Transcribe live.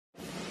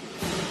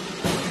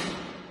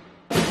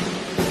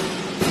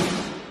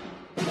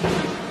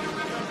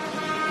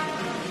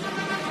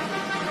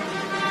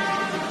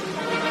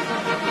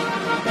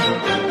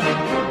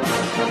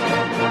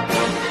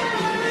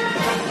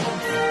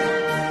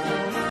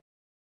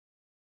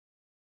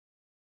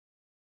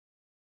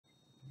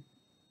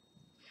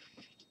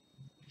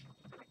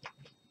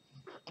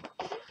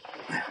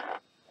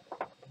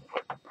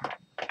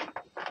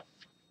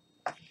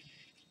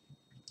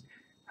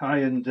Hi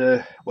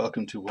and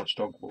welcome to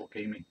Watchdog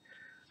Wargaming.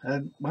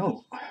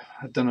 Well,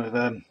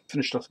 I've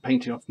finished off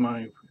painting off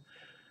my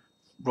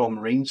Royal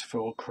Marines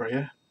for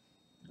Korea.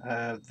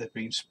 They've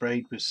been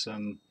sprayed with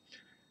some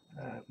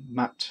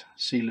matte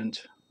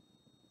sealant,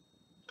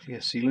 clear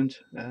sealant.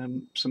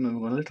 Some of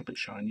them were a little bit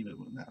shiny, but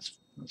that's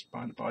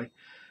by the by.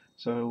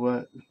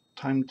 So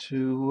time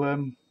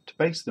to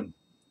base them.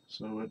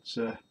 So it's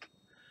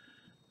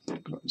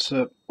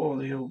got all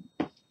the old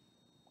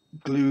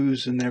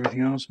glues and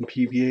everything else and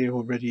PVA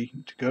all ready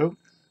to go.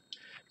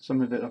 Some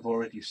of it I've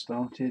already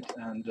started,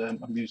 and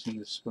I'm using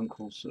the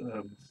Spunkles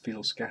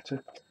field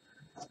scatter.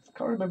 I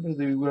can't remember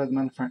the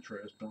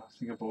manufacturers, but I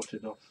think I bought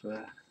it off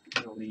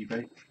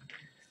eBay.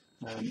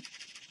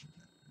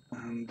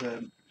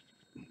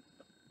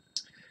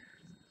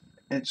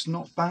 It's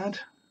not bad.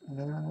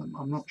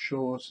 I'm not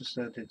sure, as I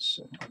said,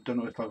 I don't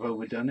know if I've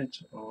overdone it,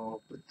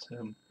 but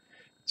it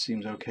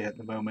seems okay at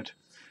the moment.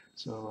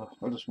 So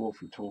I'll just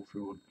talk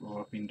through what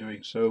I've been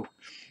doing. So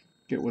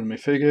get one of my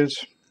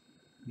figures.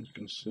 As you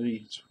can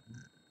see,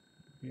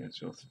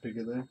 it's off the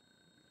figure there.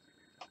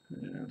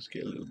 Let's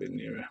get a little bit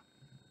nearer.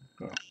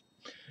 Well,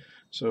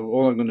 so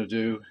all I'm going to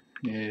do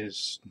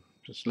is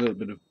just a little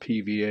bit of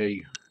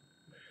PVA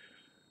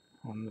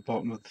on the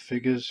bottom of the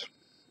figures.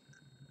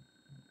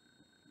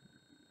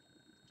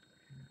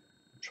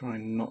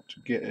 Trying not to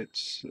get it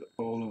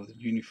all over the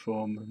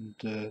uniform and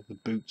the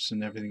boots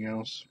and everything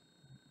else.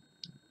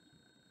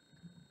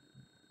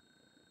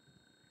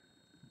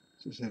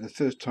 So the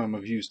first time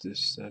I've used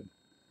this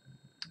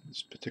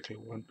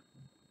particular one,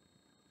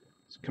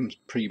 it comes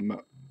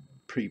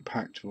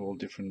pre-packed with all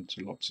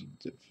lots of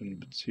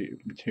different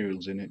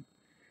materials in it.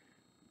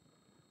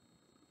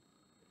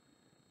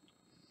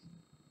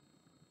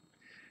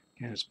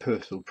 Again, it's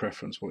personal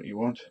preference what you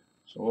want.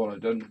 So all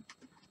I've done,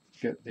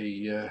 get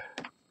the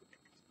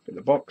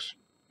box,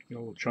 the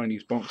old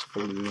Chinese box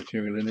full of the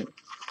material in it.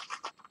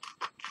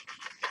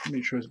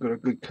 Make sure it's got a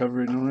good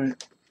covering on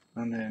it,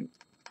 and then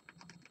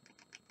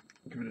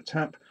give it a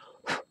tap,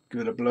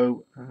 give it a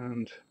blow,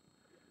 and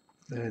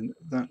then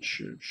that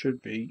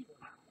should be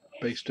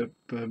based up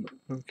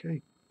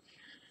okay.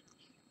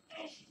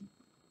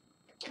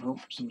 Oh,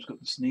 someone's got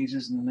the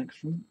sneezes in the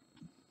next room.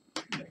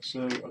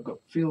 So I've got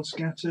field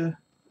scatter.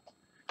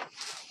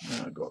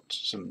 I've got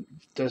some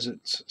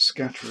desert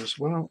scatter as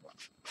well,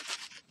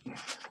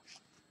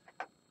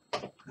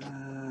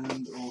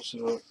 and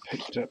also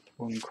picked up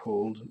one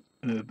called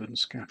urban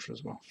scatter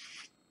as well.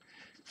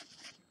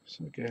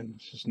 So again,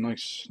 this is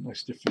nice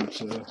different.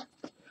 So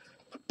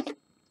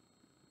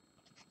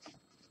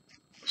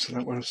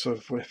that one, so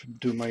if I'm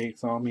doing my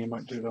 8th army, I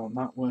might do it on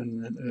that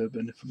one, and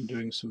urban if I'm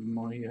doing some of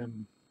my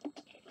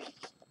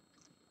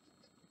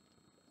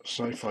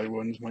sci-fi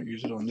ones, might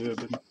use it on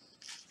urban.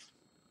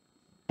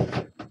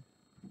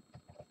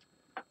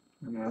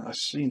 And I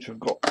seem to have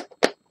got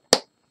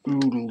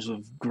oodles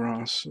of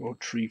grass or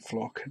tree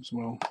flock as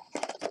well.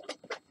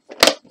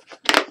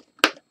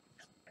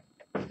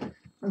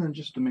 And then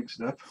just to mix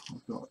it up,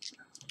 I've got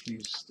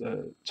these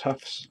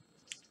tufts.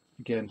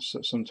 Again,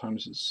 so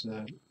sometimes it's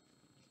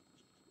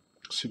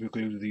super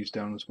glue these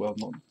down as well,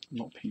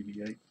 not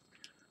PVA.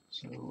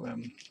 So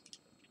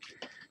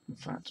in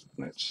fact,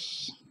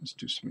 let's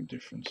do something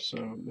different.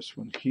 So this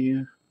one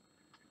here,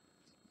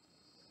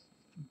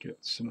 get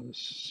some of this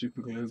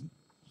super glue.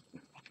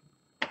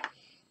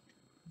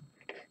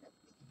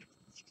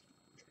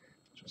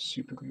 Just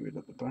super glue it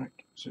at the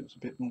back so it's a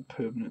bit more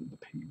permanent than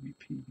the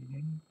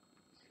PVA.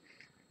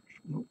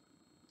 Nope.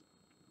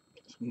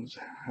 This one's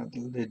had the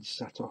lid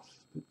sat off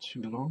a bit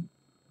too long.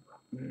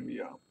 There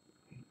we are.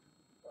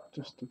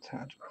 Just a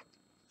tad.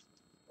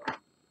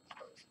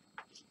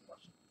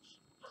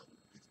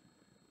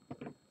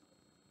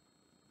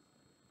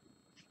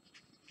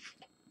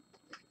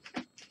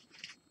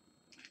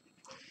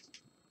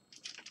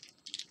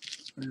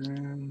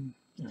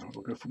 Yeah,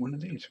 we'll go for one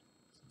of these.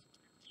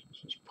 So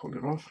let's just pull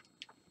it off.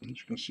 And you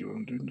can see what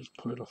I'm doing, just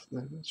pull it off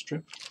there, that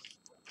strip.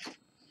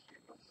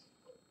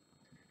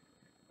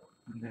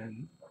 And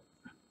then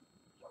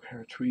a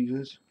pair of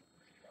tweezers.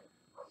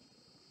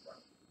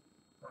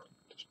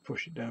 Just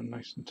push it down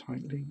nice and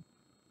tightly.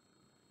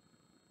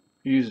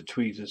 I use a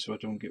tweezer so I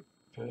don't get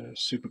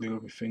super glue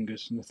on my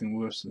fingers. Nothing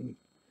worse than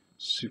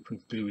super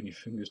gluing your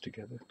fingers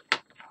together.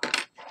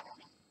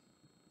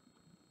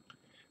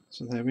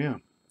 So there we are.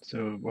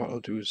 So what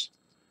I'll do is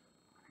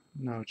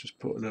now just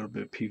put a little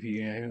bit of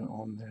PVA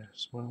on there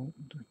as well.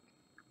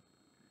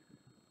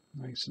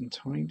 Nice and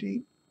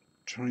tidy.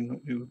 Trying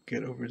not to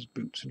get over his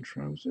boots and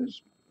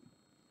trousers.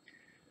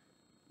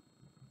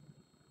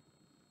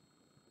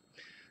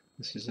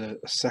 This is a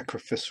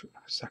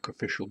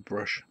sacrificial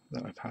brush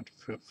that I've had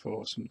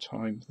for some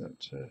time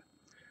that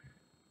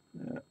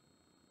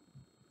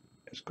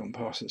it's gone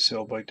past its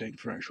sell-by date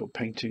for actual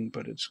painting,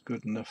 but it's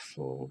good enough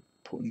for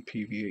putting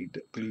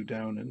PVA glue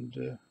down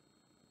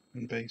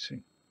and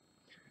basing.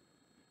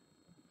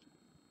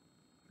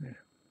 Yeah.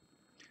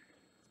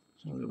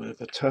 So a little bit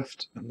of a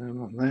tuft, and then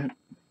on there,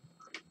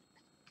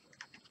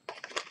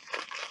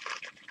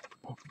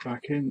 pop it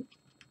back in.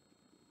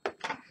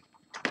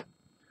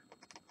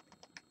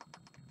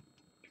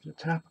 give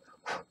it a tap,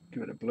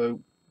 give it a blow.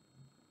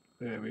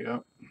 There we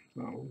are.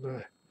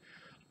 That'll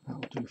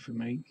do for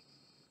me.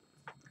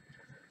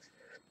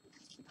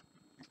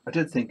 I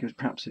did think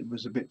perhaps it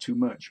was a bit too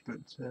much, but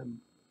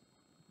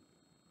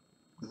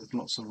there's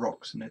lots of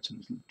rocks in it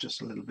and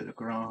just a little bit of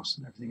grass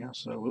and everything else.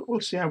 So we'll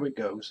see how it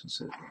goes.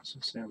 So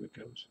see how it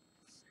goes.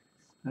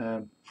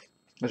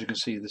 As you can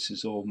see, this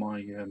is all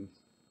my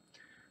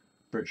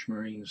British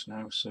Marines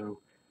now. So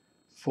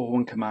for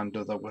one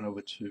commander that went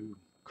over to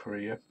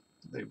Korea,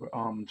 they were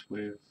armed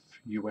with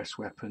US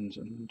weapons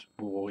and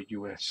wore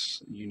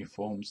US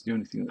uniforms. The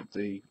only thing that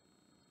they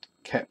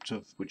kept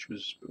of, which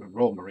was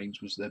Royal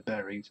Marines, was their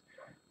berets.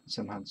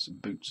 Some had some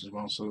boots as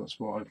well, so that's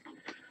what I've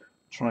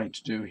tried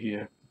to do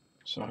here.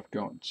 So I've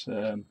got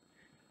a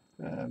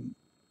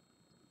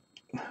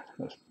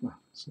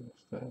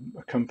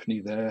company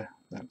there.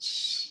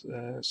 That's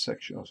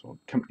section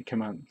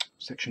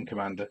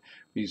commander.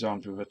 He's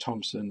armed with a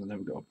Thompson, and then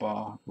we've got a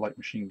bar, light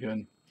machine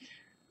gun,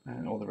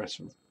 and all the rest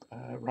of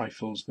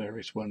rifles,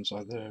 various ones,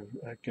 either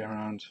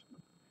Garand,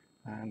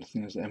 and I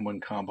think there's the M1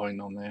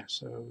 carbine on there.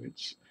 So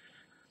it's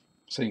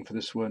same for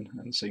this one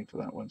and same for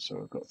that one.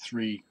 So I've got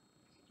 3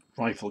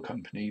 rifle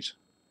companies.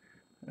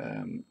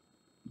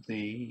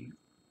 The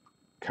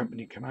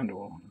company commander,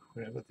 or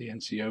whoever the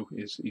NCO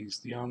is, he's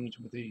the armed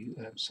with the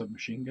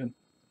submachine gun.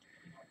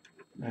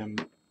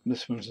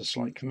 This one's a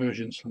slight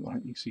conversion, so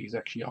like you see, he's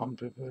actually armed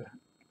with a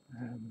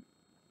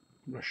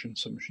Russian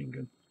submachine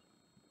gun.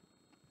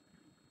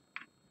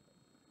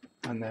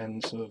 And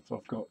then sort of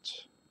I've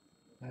got,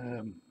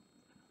 and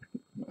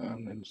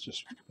then it's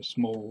just a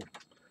small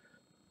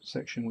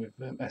section with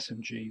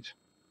SMGs.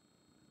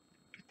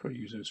 Probably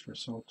use those for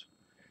assault.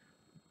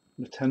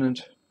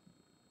 Lieutenant,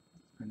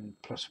 and then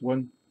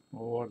 +1,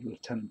 or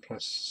Lieutenant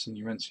plus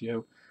Senior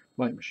NCO,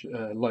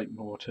 light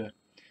mortar.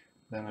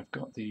 Then I've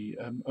got the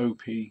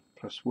OP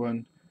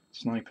 +1,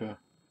 Sniper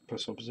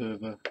plus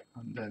Observer,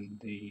 and then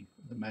the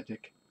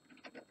medic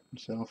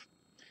himself.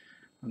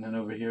 And then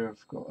over here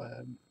I've got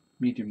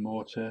medium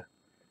mortar,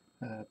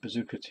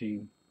 bazooka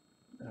team,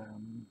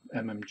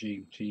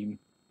 MMG team,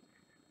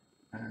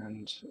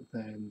 and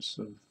then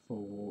sort of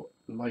for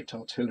light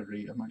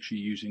artillery I'm actually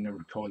using a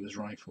recoilless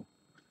rifle.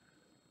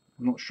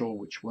 I'm not sure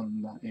which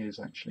one that is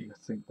actually. I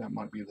think that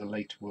might be the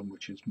later one,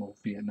 which is more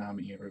Vietnam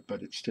era,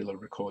 but it's still a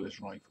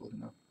recoilless rifle, you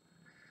know.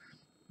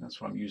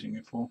 That's what I'm using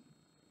it for.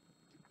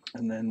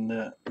 And then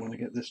when I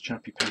get this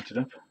chappy painted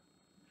up,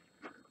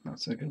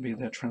 that's going to be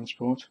their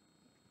transport.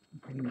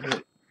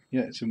 And,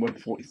 yeah, it's in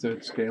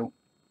 1/43 scale,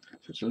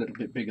 so it's a little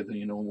bit bigger than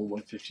your normal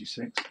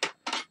 156.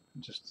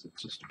 Just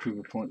to prove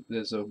a point,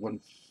 there's a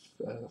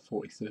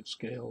 1/43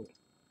 scale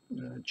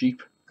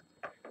Jeep,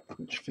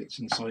 which fits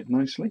inside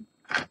nicely,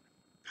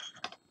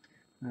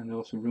 and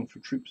also room for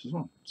troops as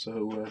well.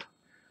 So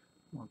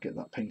I'll get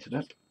that painted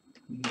up,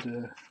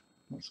 and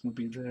that's going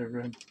to be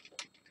their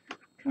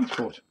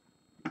transport.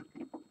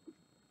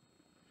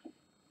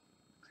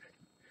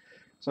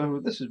 So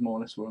this is more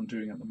or less what I'm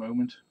doing at the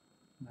moment.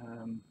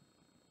 I've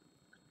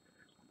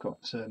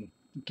got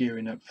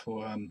gearing up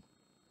for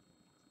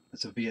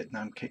there's a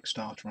Vietnam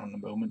Kickstarter on the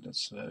moment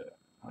that's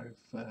I've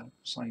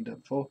signed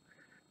up for.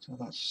 So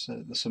that's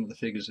there's some of the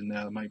figures in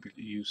there that might be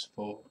used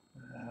for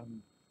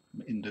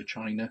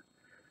Indochina,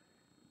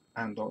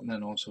 and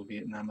then also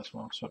Vietnam as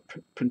well. So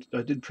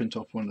I did print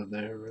off one of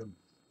their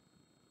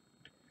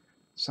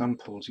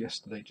samples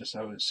yesterday, just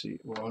how it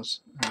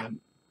was, and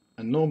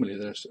normally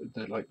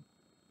they're like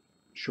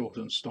short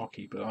and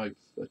stocky, but I've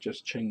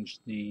just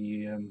changed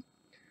the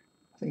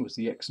I think it was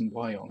the X and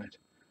Y on it,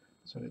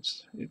 so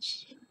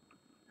it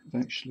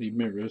actually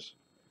mirrors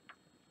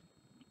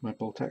my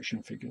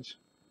Boltaction figures.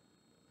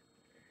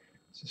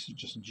 So this is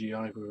just a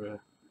GI with a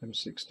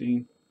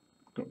M16,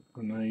 got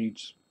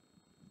grenades,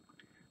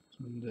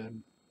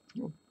 and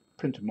I'll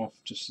print them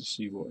off just to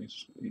see what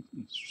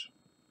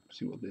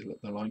see what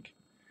they're like.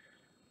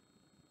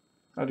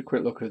 I had a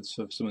quick look at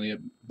some of the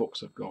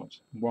books I've got.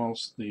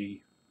 Whilst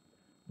the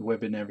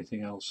web and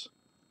everything else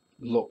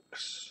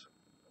looks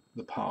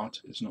the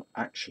part, it's not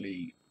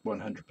actually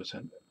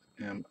 100%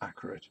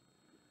 accurate.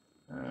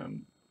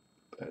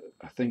 But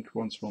I think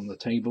once we're on the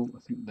table, I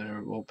think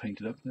they're all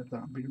painted up.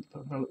 That'll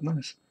look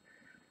nice.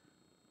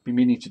 Been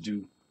meaning to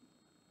do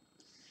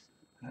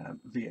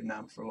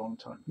Vietnam for a long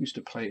time. Used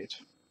to play it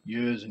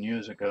years and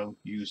years ago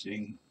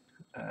using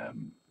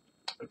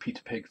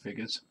Peter Pig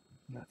figures.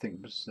 And I think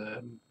it was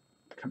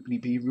Company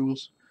B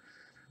rules.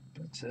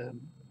 But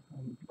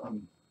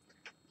I'm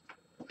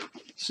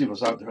see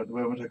what's out there at the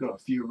moment. I got a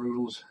few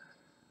rules.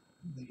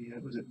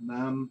 Was it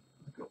Nam?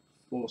 I got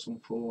Force on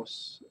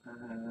Force,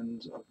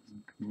 and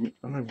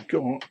I've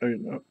got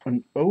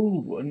an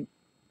old one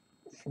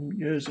from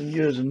years and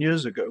years and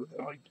years ago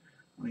that I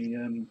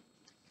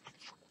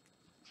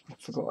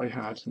forgot I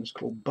had, and it's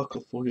called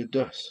Buckle for Your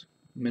Dust: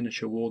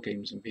 Miniature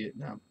Wargames in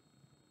Vietnam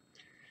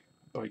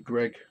by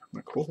Greg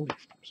McCauley.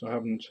 So I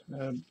haven't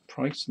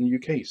priced in the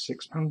UK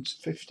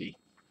 £6.50.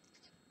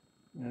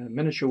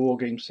 Miniature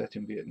Wargames set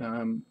in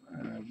Vietnam.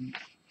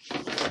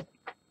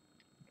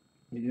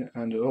 Yeah,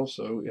 and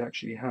it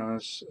actually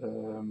has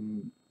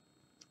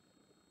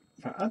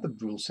other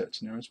rule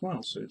sets in there as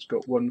well. So it's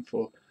got one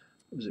for,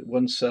 was it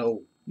one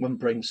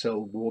brain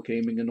cell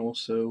wargaming, and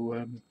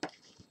also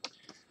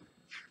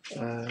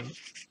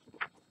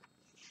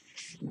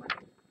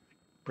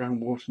brown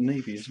water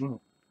navy as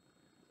well.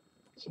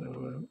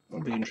 So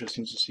it'll be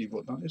interesting to see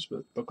what that is,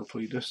 but buckle for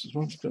your dust as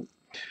well.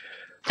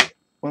 But,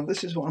 well,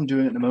 this is what I'm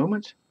doing at the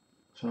moment,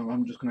 so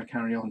I'm just going to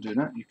carry on doing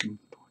that. You can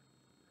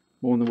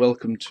more than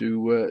welcome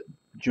to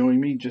join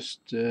me,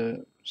 just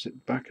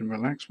sit back and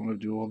relax while I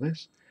do all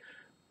this,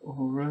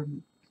 or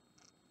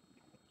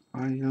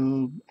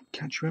I'll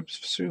catch you up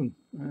soon.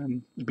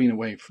 I've been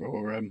away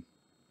for a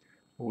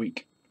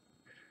week,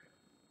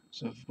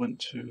 so I've went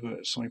to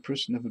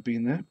Cyprus, never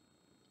been there.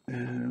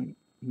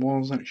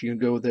 Was actually going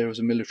to go there as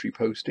a military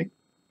posting,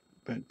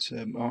 but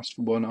asked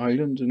for one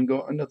island and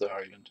got another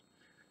island,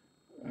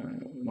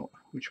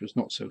 which was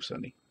not so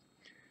sunny.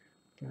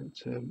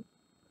 But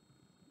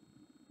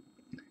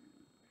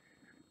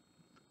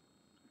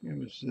it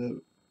was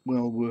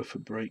well worth a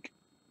break.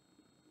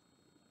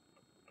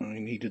 I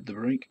needed the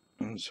break,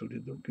 and so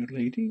did the good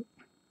lady.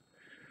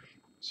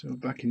 So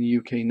back in the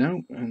UK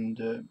now, and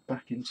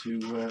back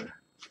into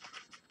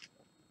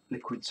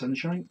liquid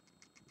sunshine.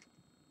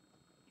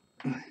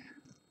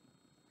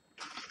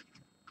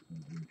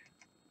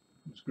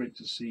 It's great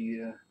to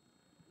see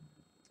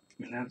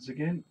my lads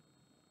again,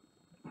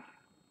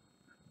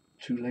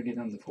 two-legged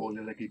and the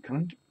four-legged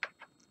kind.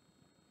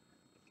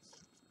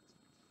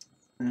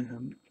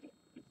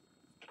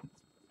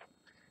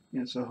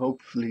 Yeah, so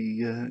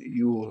hopefully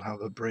you all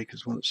have a break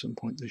as well at some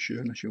point this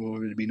year, unless you've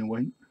already been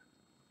away.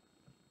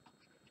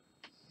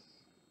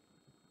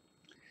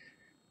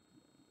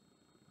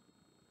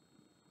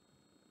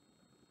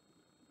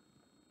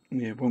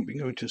 Yeah, won't be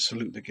going to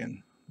Salute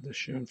again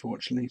this year,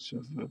 unfortunately,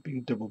 so I've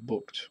been double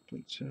booked,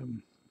 but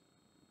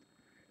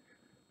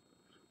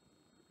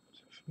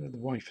the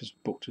wife has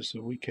booked us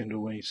a weekend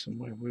away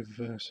somewhere with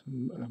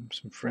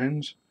some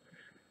friends,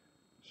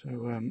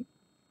 so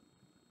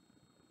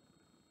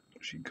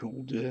she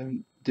called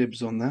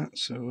dibs on that,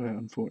 so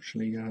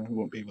unfortunately I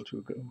won't be able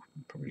to go.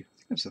 Probably, I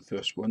think that's the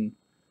first one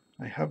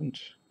I haven't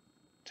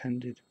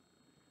attended,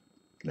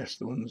 less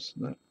the ones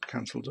that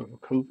cancelled over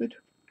COVID.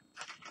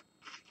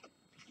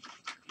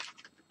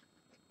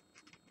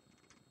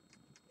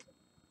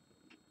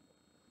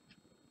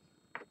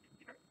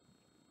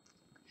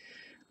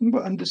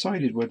 But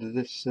undecided whether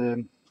this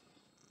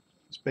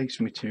base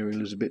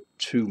material is a bit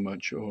too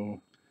much,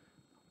 or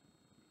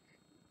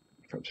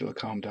perhaps it'll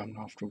calm down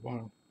after a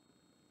while.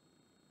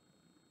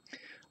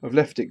 I've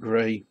left it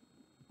grey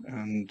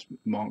and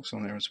marks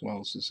on there as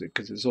well,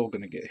 because it's all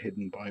going to get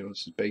hidden by all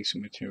this base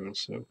material.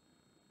 So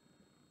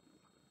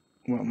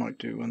what I might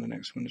do on the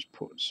next one is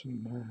put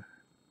some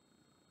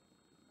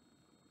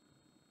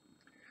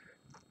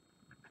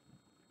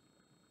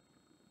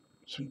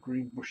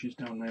green bushes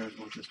down there as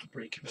well, just to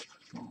break it up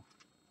as well.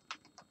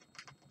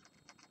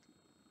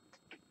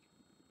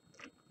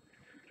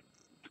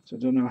 So I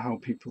don't know how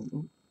people,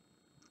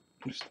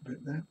 just a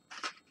bit there.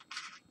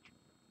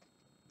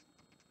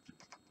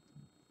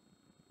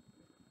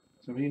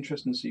 So it'll be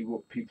interesting to see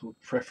what people's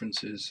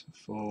preference is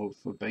for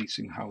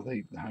basing, how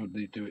they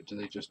do it. Do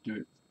they just do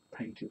it,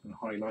 paint it and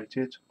highlight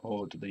it,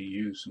 or do they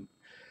use some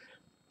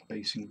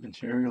basing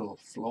material or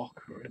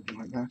flock or anything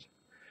like that?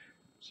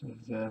 So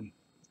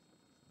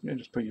yeah,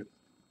 just put your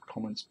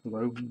comments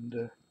below,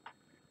 and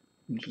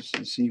just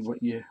to see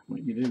what you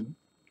do.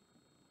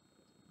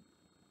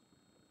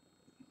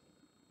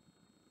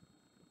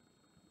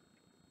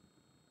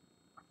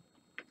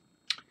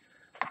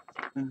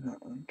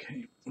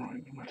 Okay,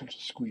 right, we might have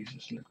to squeeze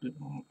this a little bit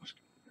more.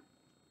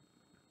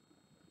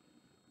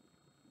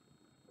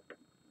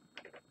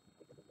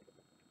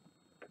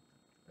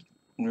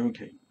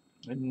 Okay,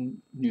 I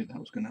knew that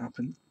was going to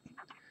happen.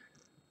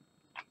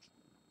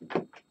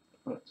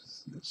 But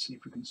let's see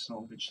if we can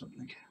salvage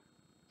something.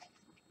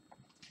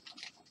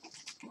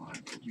 I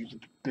could use a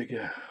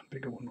bigger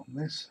one on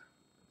this,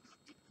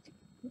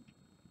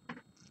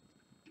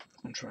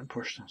 and try and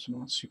push some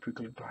of that super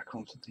glue back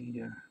onto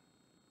the.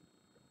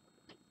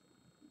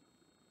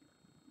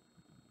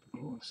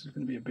 Oh, this is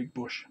going to be a big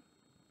bush.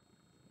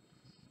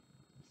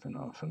 For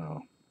now.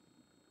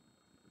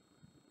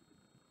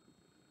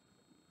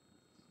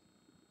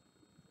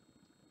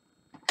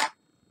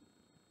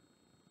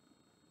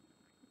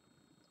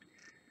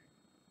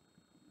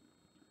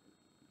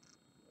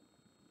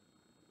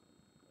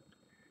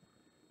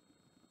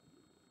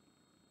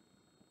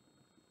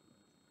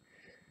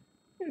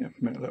 Yeah,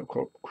 I've met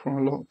quite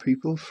a lot of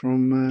people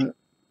from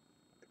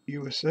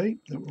USA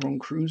that were on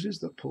cruises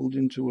that pulled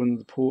into one of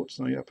the ports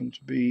I happened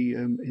to be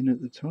in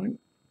at the time.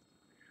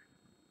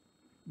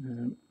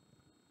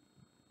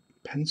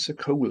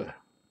 Pensacola,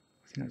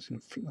 I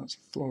think that's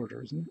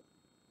Florida, isn't it?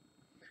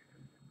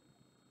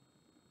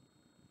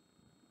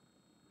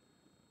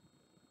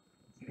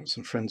 I've got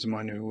some friends of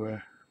mine who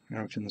were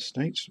out in the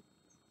States.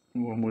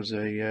 One was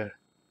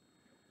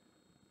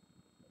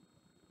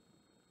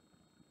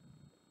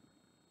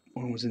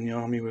one was in the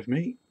army with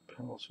me,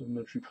 also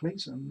military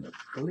police, and I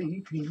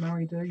believe he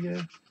married a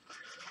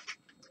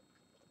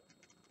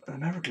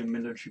American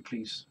military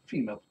police,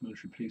 female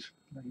military police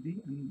lady,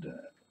 and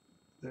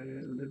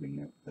they're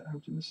living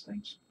out in the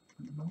States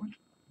at the moment.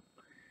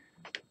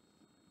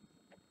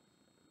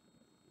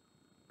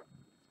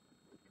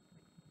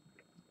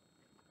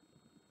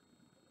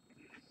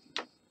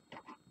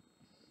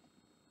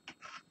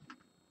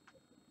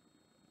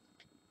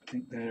 I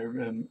think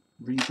they're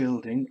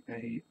rebuilding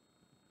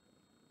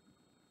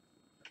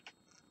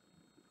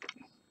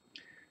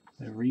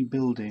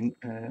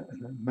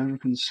an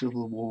American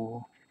Civil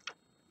War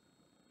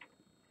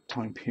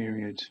time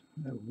period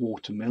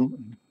water mill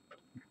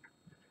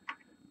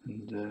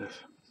and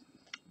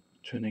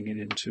turning it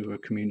into a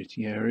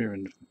community area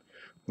and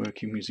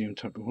working museum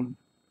type of one.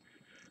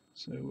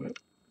 So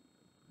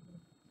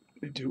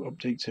they do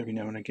updates every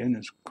now and again.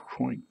 It's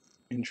quite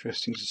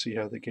interesting to see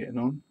how they're getting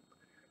on.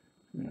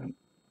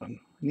 I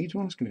need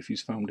to ask him if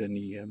he's found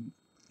any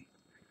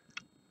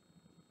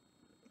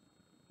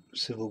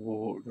Civil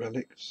War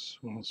relics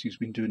whilst he's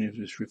been doing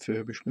his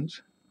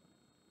refurbishments.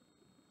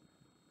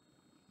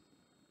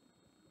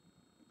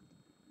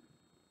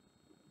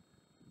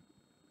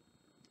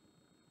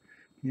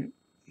 Yep,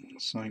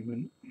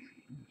 Simon.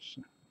 Yes.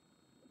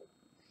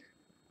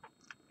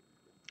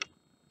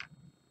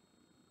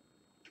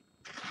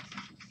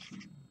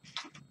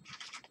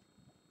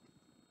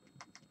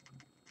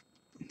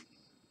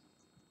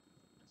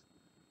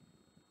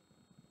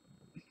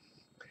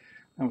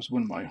 That was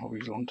one of my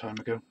hobbies a long time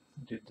ago.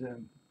 I did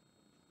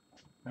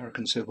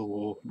American Civil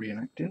War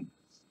reenacting,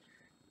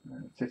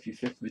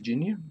 55th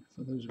Virginia,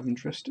 for those who are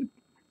interested.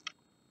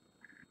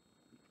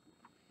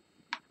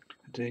 I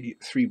did a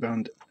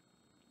 3-band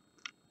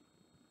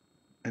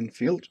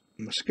Enfield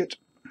musket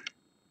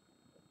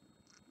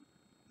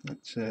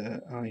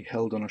that I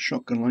held on a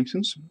shotgun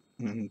license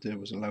and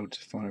was allowed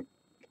to fire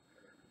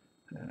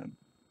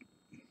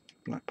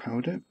black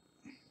powder.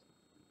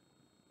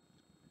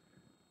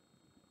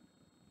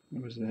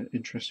 It was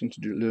interesting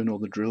to learn all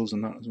the drills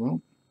and that as well.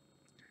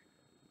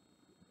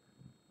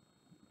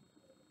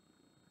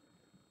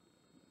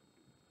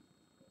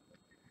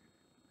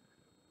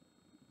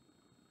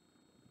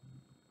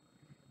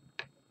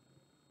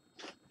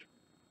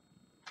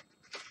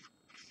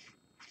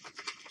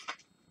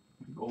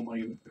 All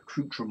my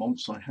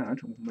accoutrements I had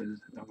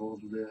have all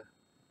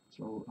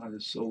so either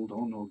sold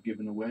on or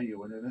given away or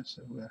whatever.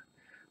 So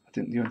I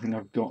think the only thing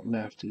I've got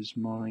left is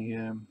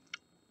my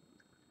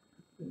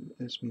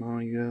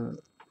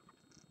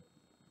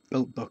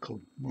belt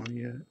buckle, my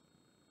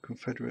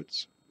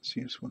Confederates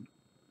CS1.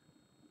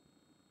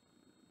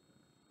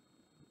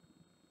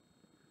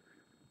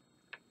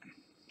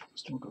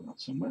 Still got that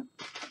somewhere.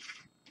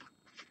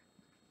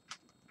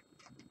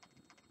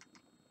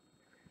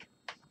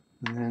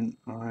 And then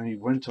I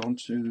went on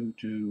to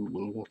do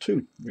World War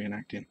II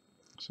reenacting.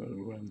 So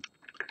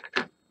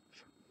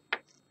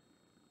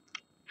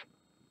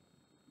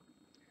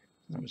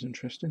that was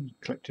interesting.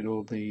 Collected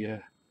all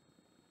the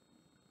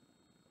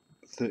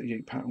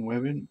 38 pattern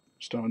webbing.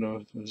 Started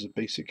off as a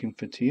basic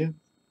infantier,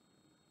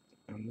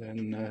 and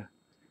then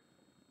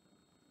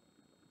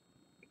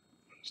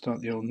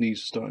the old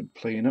knees started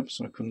playing up,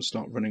 so I couldn't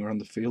start running around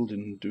the field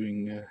and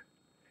doing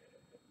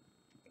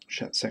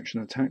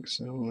section attacks.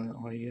 So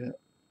I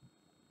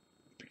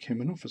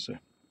became an officer,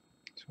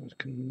 so I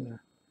can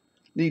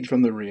lead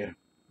from the rear.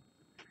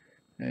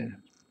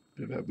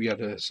 We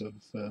had a sort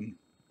of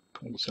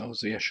called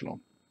ourselves the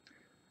echelon.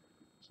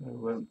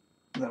 So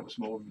that was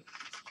more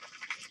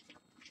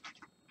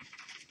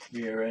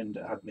rear end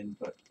admin,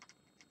 but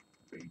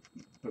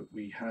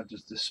we had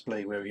this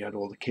display where we had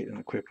all the kit and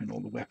equipment, all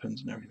the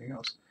weapons and everything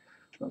else.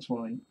 That's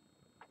why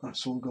I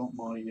still got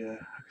my I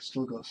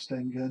still got a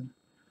Sten gun,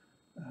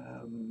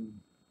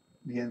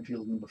 the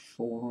Enfield No.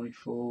 4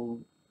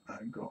 rifle.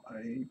 I got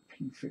a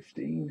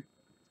P15,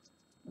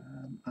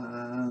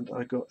 and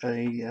I got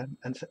an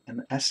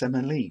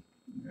SMLE,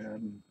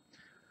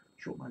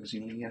 short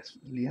magazine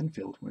Lee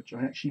Enfield, which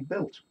I actually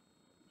built.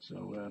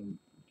 So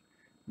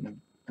and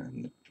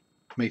a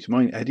mate of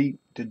mine, Eddie,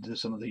 did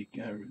some of the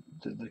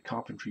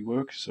carpentry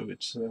work, so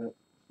it's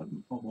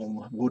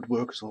all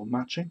woodwork is all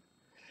matching.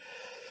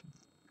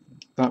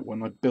 That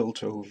one I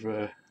built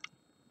over,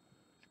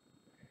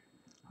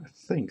 I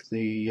think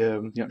the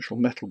actual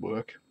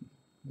metalwork,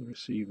 the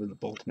receiver, the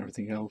bolt, and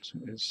everything else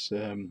is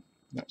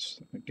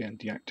that's again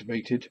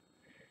deactivated.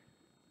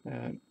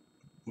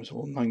 Was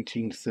all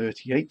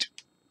 1938,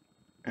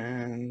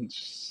 and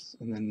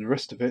then the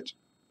rest of it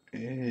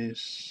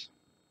is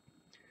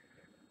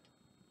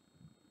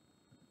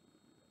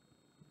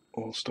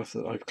all stuff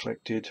that I've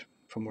collected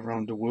from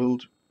around the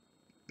world,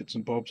 bits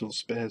and bobs, all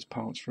spares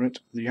parts for it.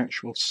 The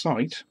actual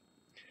site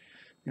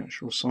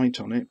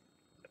on it,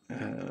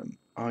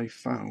 I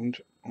found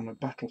on a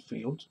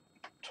battlefield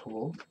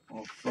tour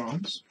of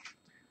France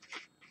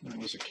when I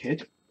was a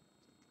kid,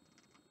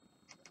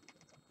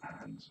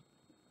 and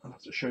I'll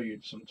have to show you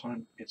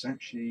sometime. It's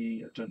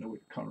actually, I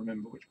can't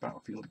remember which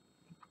battlefield it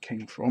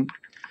came from,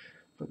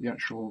 but the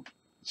actual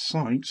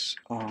sites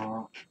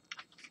are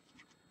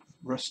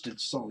rusted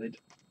solid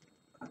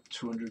at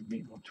 200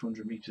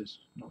 meters,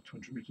 not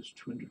 200 meters,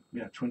 200,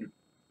 yeah, 200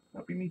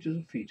 That'd be meters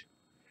of feet.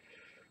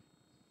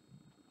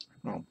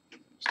 Well,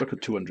 stuck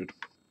at 200.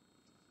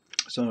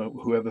 So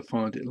whoever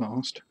fired it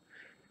last,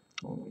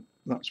 well,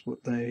 that's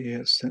what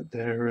they set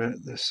their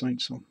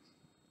sights on.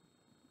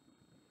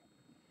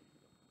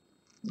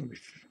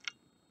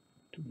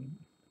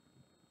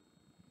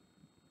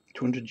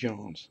 200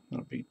 yards.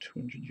 That'd be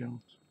 200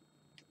 yards.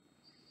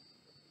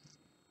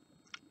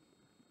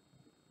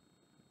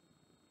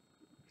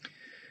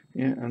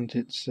 Yeah, and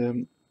it's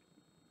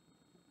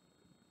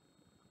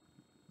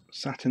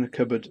sat in a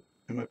cupboard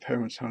in my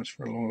parents' house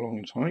for a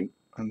long time,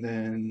 and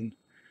then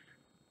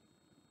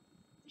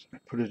I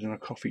put it in a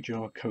coffee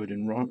jar covered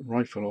in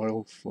rifle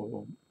oil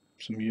for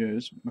some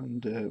years,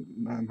 and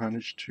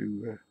managed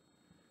to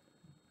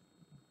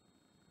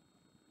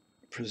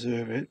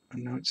preserve it,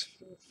 and now it's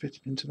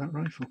fitted into that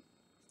rifle.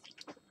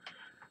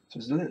 So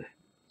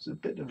it's a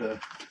bit of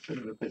a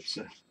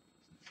bitzer,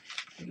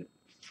 but it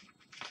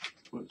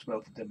works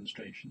well for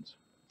demonstrations.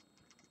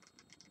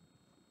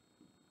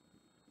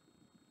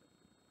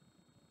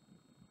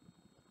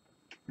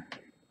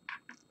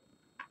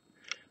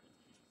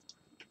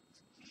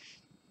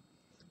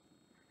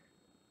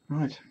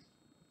 Right.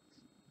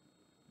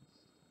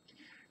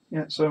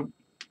 Yeah, so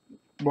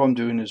what I'm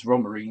doing is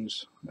Royal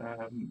Marines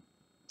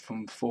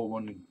from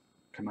 4-1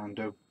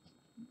 Commando,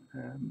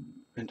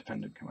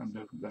 independent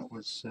commando that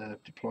was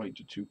deployed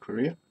to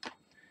Korea.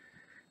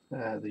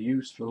 They're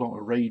used for a lot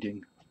of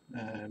raiding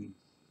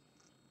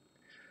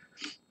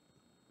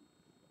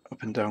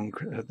up and down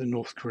the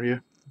North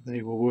Korea.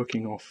 They were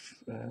working off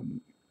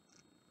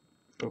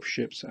both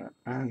ships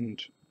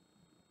and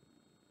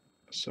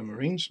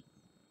submarines,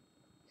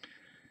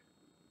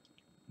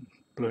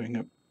 blowing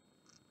up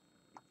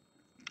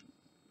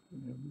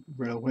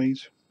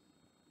railways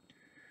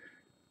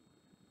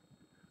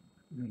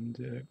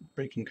and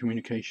breaking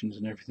communications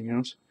and everything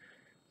else.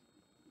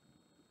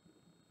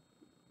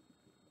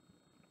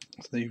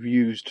 So they've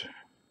used,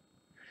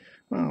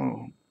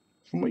 well,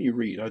 from what you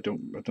read, I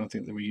don't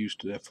think they were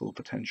used to their full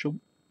potential.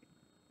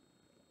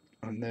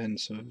 And then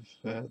sort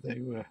of they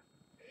were,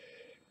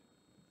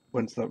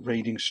 once that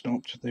raiding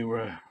stopped, they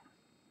were,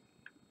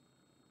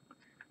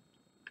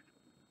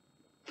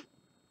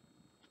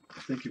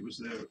 I think it was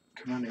their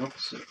commanding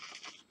officer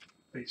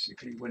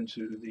basically went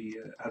to the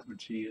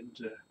Admiralty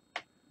and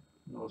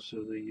also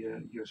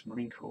the US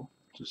Marine Corps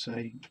to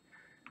say,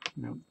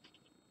 you know,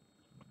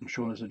 I'm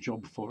sure there's a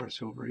job for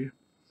us over here,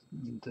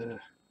 and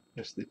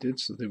yes, they did.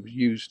 So they were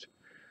used.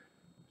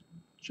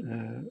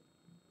 They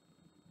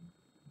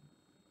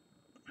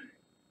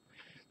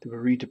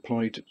were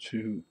redeployed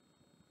to.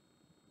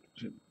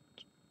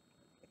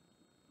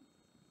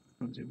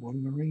 Was it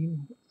one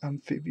Marine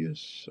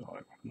amphibious? Oh,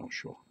 I'm not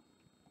sure.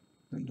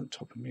 On the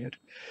top of my head.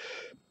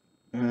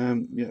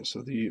 Yeah,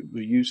 so they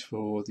were used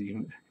for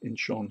the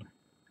Incheon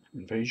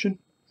invasion,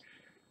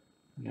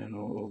 and then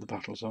all the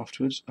battles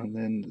afterwards, and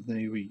then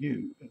they were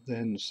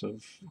then sort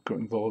of got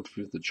involved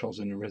with the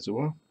Chosin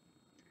Reservoir.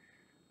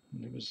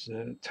 And there was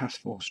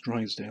Task Force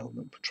Drysdale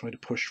that tried to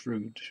push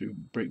through to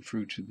break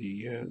through to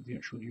the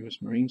actual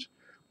US Marines.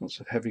 Lots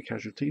of heavy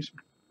casualties.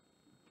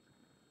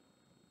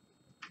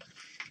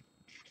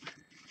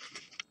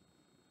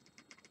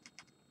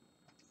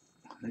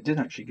 They did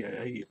actually get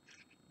a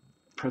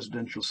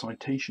presidential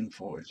citation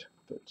for it,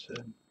 but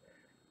I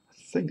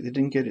think they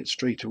didn't get it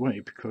straight away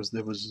because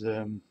there was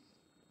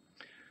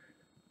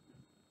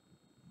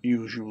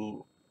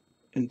usual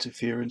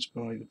interference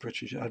by the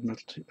British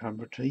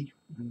Admiralty,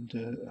 and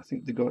I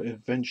think they got it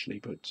eventually.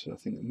 But I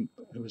think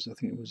it was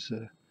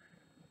I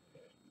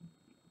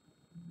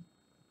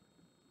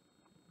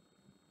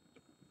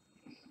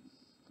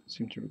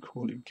seem to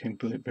recall it became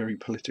very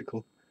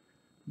political,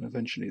 and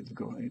eventually they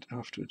got it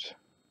afterwards,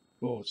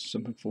 or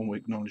some form of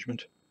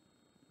acknowledgement.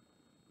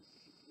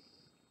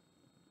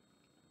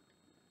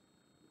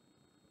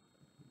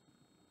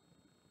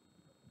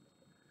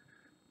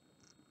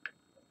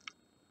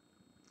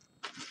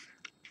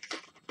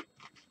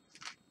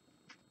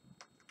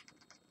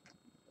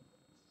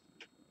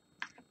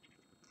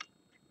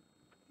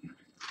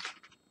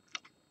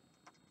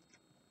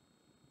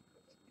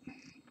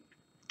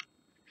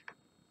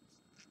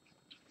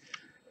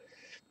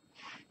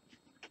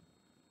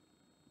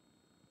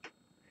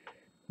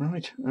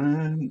 Right.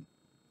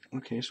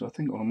 Okay, so I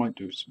think what I might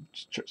do is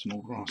chuck some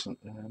more grass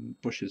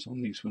bushes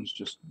on these ones,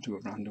 just do a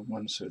random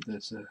one, so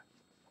there's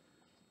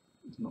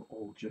it's not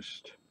all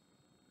just.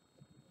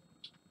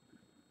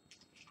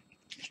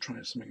 Let's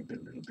try something a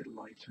little bit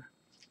lighter.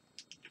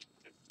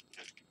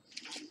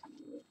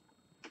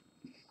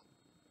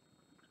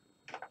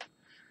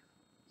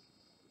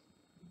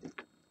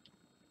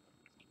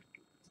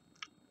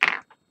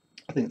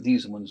 I think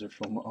these ones are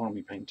from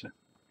Army Painter.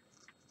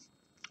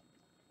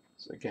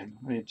 So again,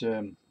 I had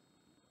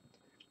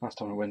last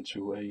time I went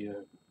to a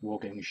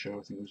Wargaming show,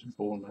 I think it was in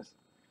Bournemouth.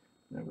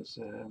 There was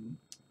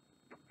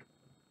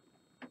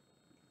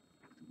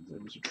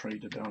a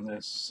trader down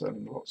there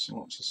selling lots and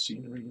lots of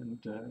scenery,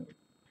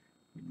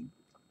 and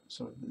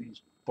so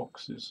these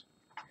boxes.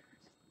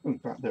 Oh, in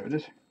fact, there it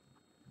is.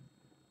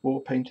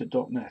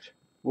 Warpainter.net.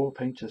 War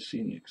Painter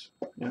Scenics.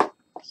 Yeah,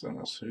 so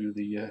that's who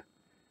the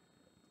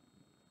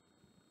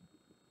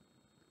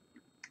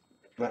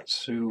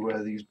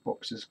these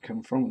boxes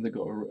come from. They've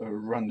got a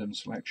random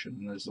selection,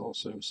 and there's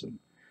also some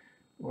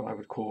what I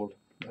would call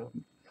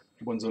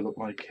ones that look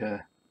like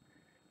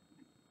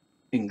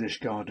English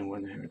garden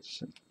one here.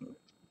 It's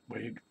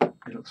where it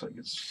looks like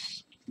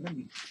it's.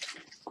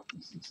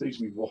 It saves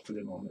me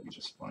waffling on. Let me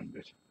just find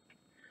it.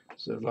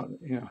 So like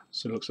yeah,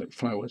 so it looks like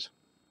flowers.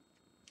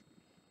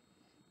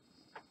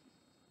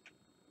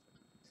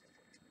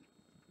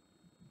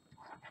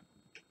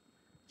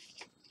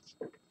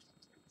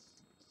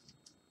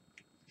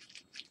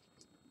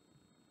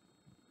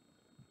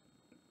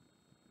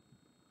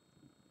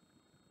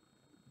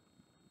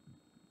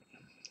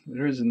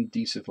 There is an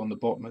adhesive on the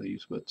bottom of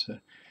these, but I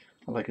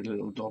like a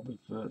little dab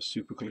of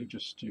super glue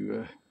just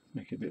to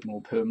make it a bit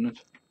more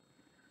permanent.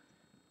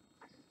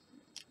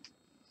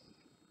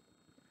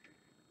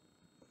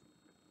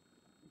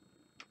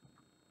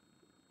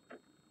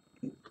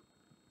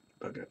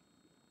 Bugger.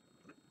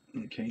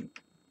 Okay,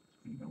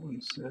 that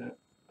one's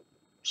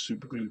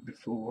super glued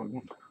before I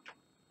wanted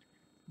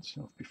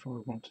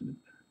it.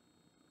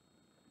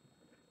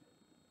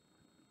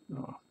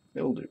 Oh,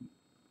 it'll do.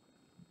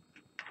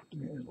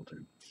 Yeah, it'll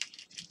do.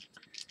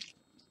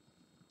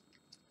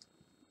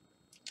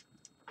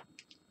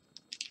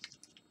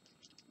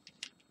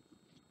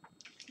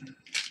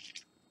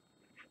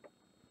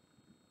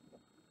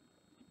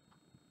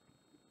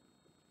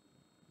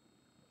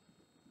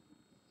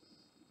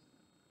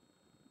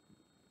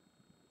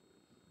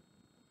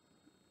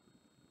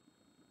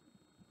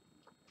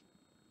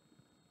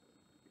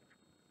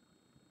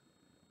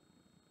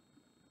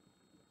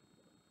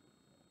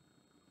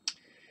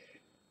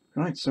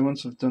 Right, so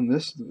once I've done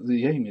this,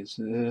 the aim is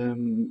I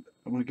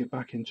want to get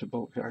back into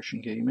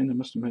Boltaction gaming. I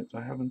must admit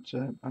I haven't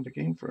had a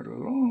game for a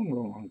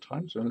long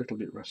time, so a little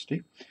bit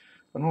rusty.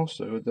 And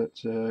also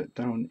that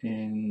down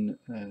in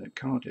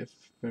Cardiff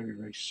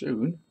very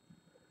soon,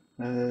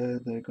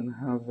 they're going to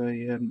have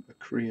a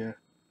career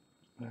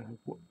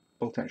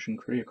Boltaction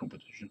career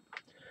competition.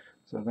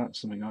 So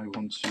that's something I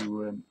want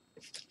to.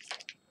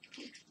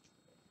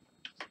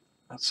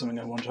 That's something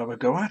I want to have a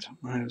go at.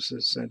 As I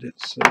said,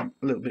 it's a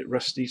little bit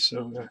rusty,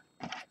 so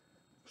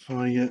if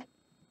right,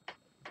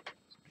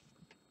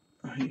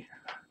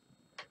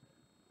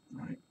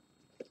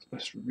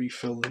 let's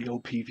refill the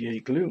old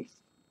PVA glue.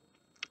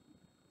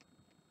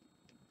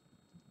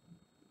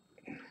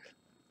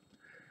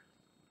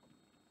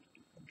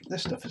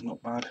 This stuff is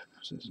not bad.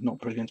 It's not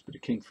brilliant, but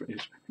it came for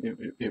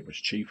it was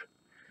cheap.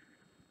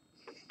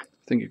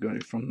 I think it got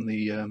it from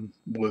the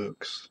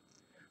Works,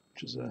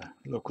 which is a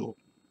local.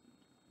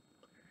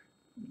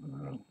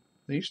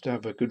 They used to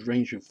have a good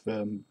range of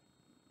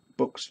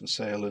books for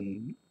sale,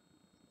 and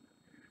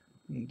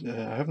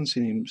I haven't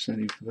seen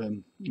any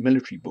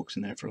military books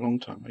in there for a long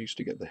time. I used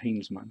to get the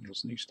Haynes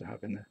manuals they used to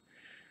have in there,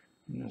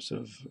 you know,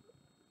 sort of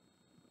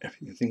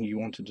everything you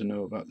wanted to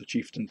know about the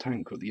Chieftain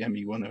tank or the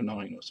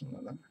ME-109 or something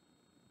like that.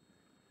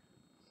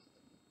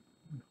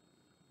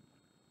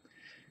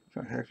 In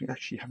fact, I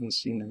actually haven't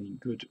seen any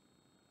good.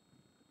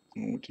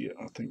 Oh dear,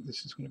 I think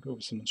this is going to go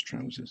over someone's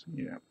trousers.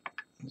 Yeah,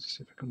 let's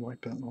see if I can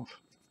wipe that off.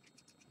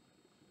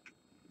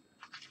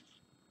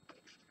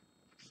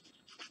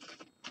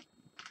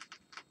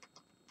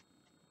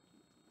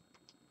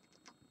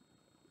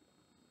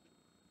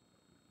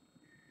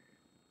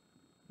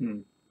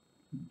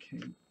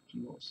 Okay,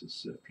 lots of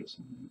surplus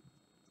on there.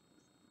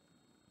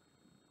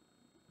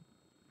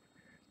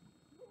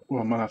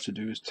 What I might have to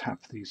do is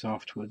tap these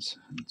afterwards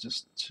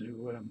just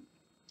to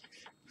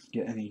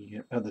get any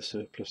other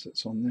surplus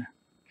that's on there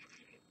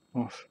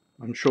off.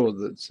 I'm sure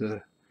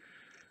that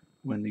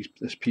when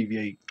this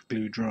PVA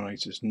glue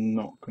dries, it's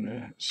not going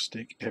to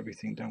stick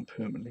everything down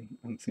permanently.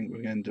 I think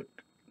we're going to end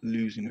up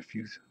losing a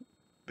few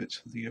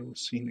bits of the old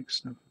scenic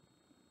stuff.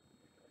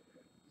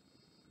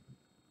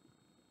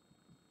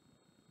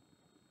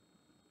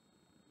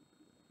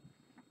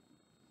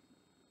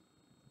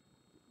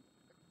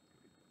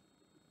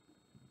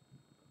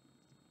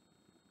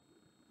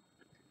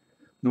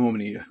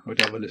 Normally I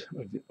would have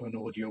an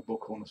audio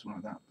book on or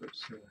something like that, but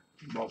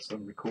whilst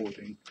I'm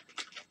recording,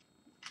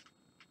 I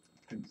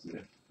think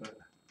if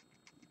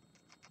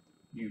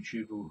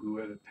YouTube or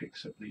whoever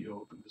picks up the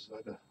audio, there's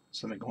either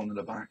something on in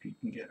the back, you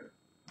can get a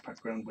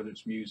background, whether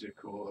it's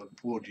music or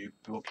audio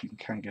book, you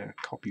can get a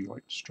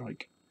copyright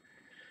strike.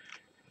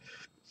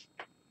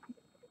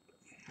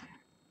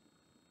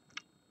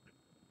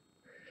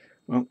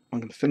 Well, I'm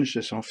going to finish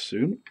this off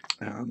soon,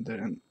 and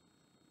then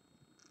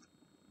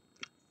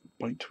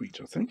by tweet,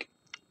 I think.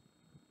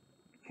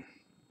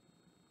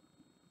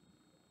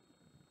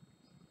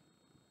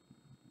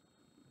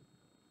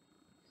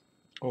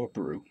 Or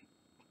brew.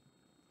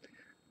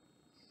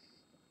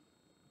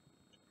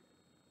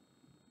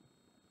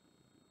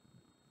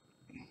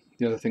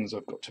 The other things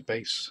I've got to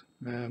base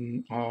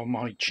are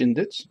my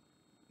chindits,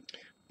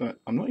 but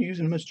I'm not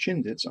using them as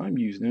chindits. I'm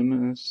using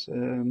them as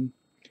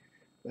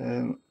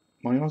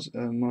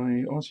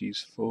my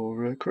Aussies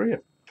for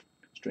Korea.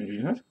 Strangely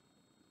enough.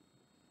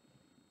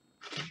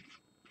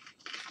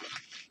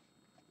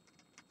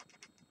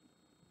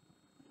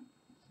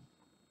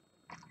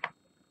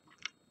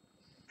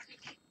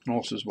 And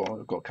also as well,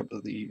 I've got a couple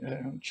of the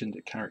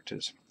Chindic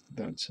characters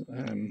that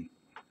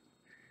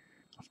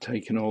I've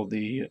taken all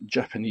the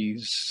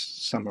Japanese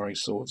samurai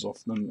swords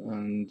off them,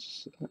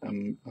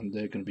 and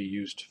they're going to be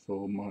used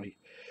for my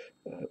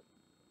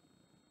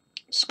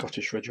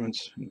Scottish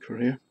regiments in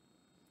Korea.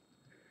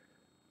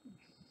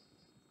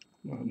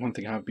 Well, one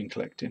thing I've been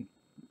collecting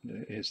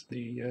is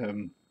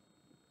the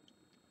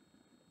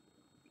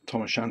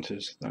Tom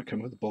O'Shanters that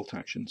come with the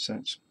Boltaction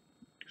sets.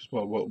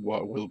 Well,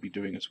 what I will be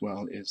doing as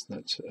well is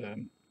that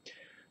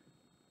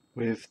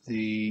with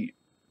the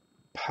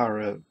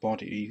para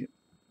body,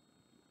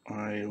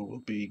 I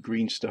will be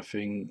green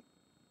stuffing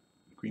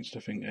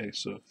a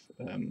sort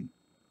of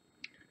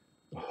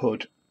a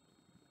hood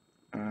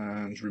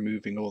and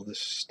removing all the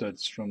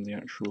studs from the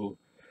actual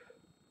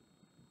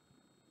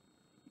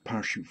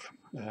parachute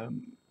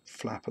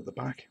flap at the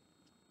back,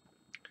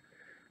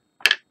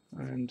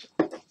 and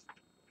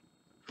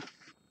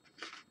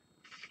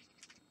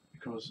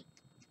because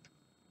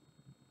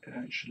it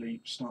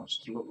actually starts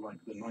to look like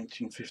the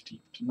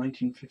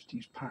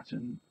 1950s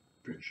pattern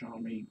British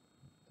Army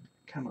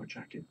camo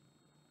jacket.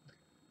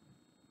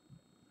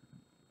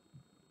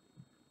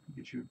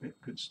 Gives you a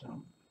good start.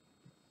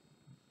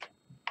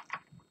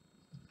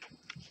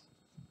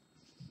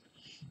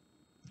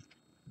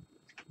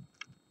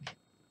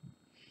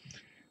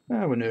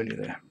 Ah, we're nearly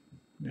there.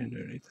 We're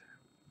nearly there.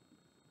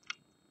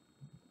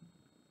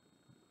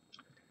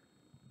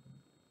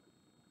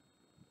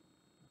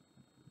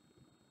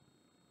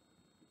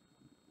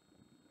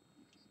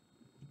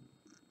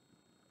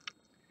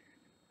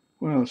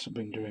 What else have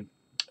I been doing?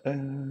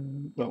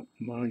 Well,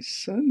 my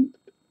son,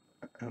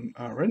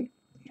 Aaron,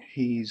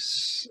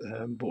 he's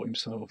bought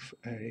himself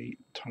a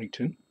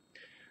Titan.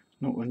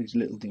 Not one of these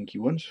little dinky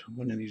ones,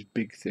 one of these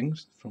big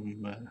things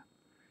from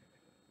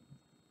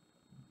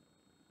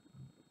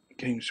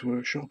Games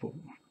Workshop,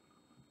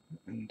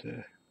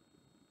 and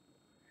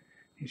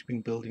he's been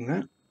building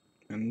that,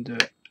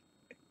 and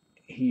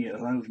he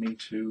allowed me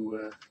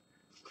to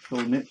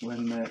film it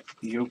when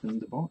he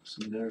opened the box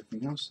and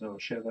everything else, so I'll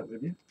share that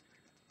with you.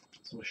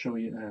 So I'll show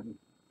you,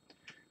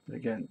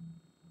 again,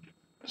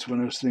 it's one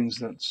of those things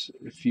that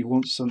if you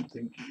want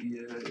something,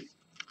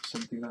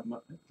 something that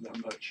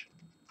much,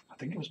 I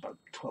think it was about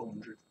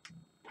 £1,200,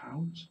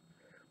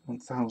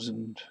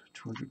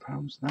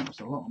 £1,200, that was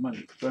a lot of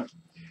money, but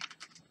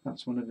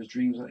that's one of his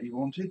dreams that he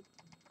wanted,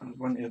 and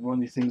one of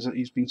the things that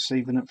he's been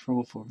saving up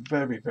for a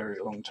very, very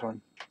long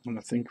time, and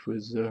I think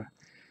was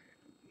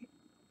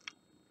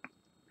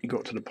he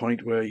got to the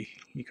point where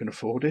he can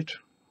afford it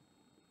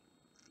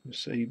with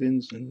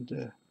savings and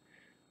a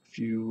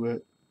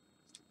few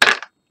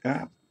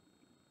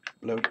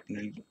blow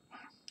nearly.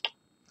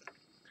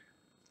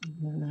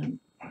 Right,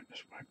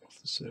 let's wipe off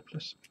the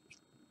surplus.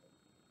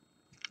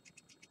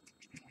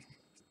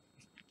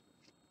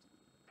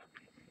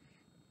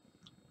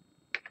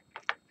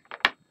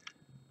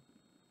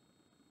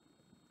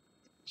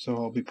 So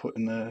I'll be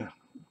putting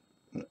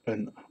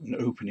an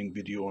opening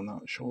video on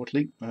that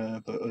shortly,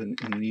 but in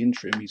the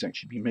interim he's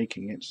actually been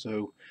making it,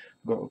 so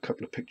I've got a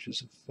couple of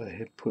pictures of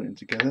him putting it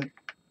together.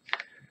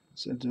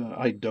 So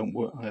I don't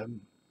work,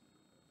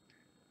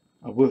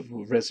 I worked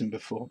with resin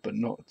before, but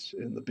not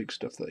in the big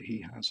stuff that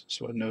he has,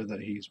 so I know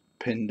that he's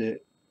pinned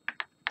it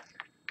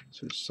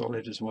so it's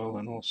solid as well,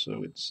 and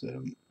also it's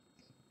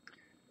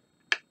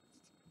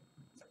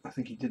I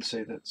think he did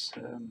say that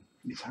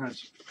he's had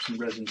some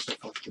resin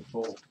stuff off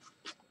before,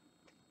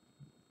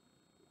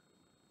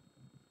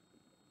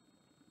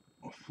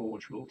 or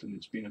Forge World, and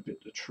it's been a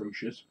bit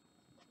atrocious,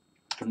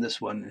 and this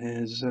one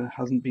is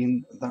hasn't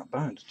been that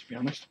bad, to be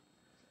honest,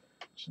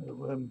 so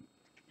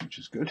which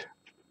is good.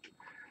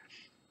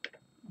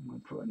 I'm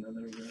going to put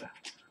another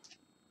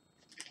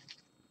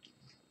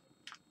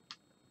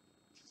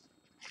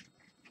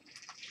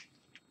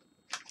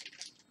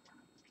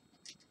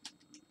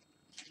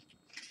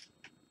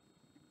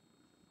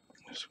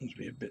this one's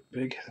be a bit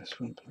big, this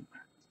one, but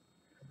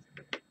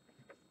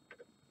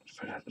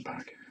put it at the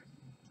back.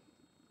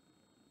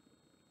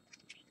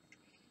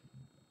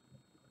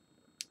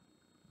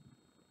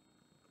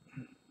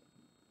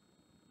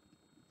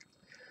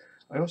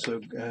 I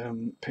also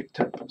picked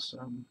up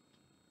some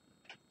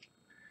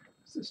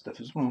this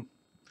stuff as well,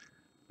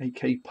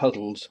 AK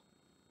puddles.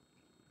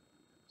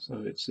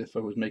 So it's if I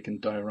was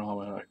making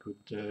diorama, I could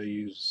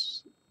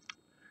use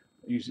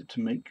it to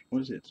make,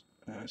 what is it,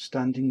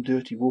 standing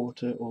dirty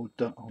water or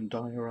on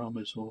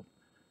dioramas, or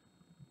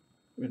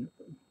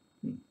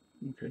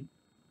okay.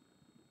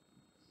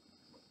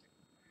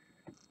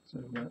 So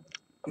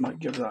I might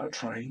give that a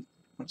try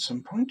at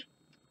some point.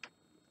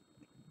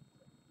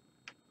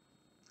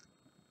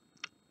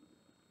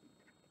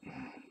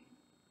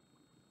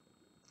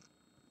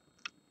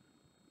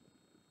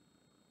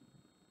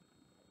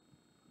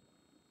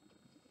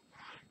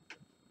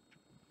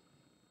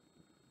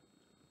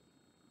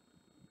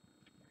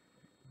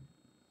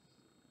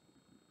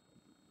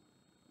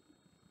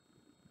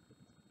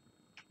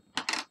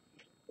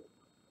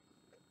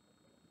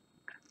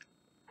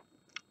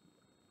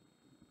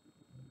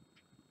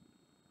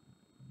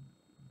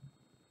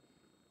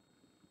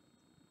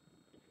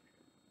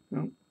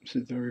 This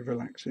is very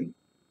relaxing.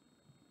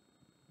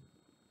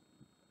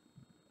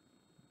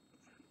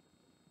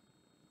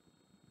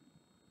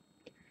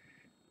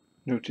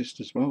 Noticed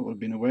as well, while I've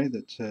been away,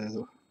 that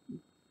the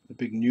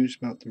big news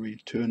about the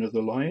return of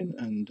the Lion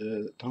and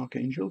Dark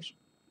Angels.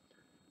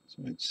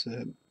 So it's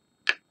in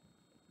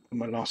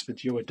my last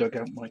video I dug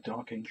out my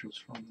Dark Angels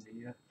from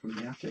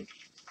the attic.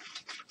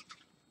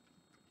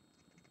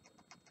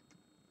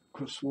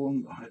 Could have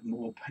sworn I had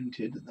more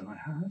painted than I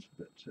had,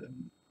 but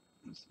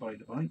that's by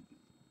the by.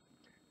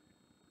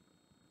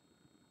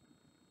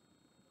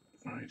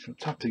 Right, I'll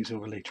tap these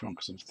over later on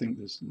because I think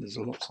there's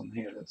a lot on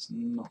here that's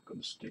not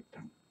going to stick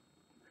down.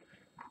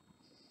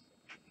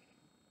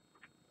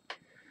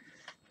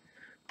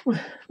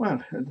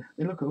 Well,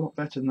 they look a lot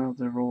better now.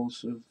 They're all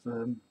sort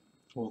of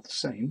all the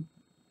same.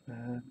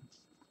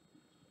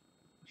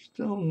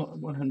 Still not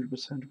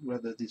 100%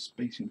 whether this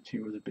basic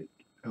material is a bit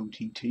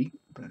OTT,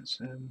 but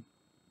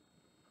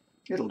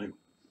it'll do.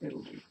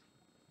 It'll do.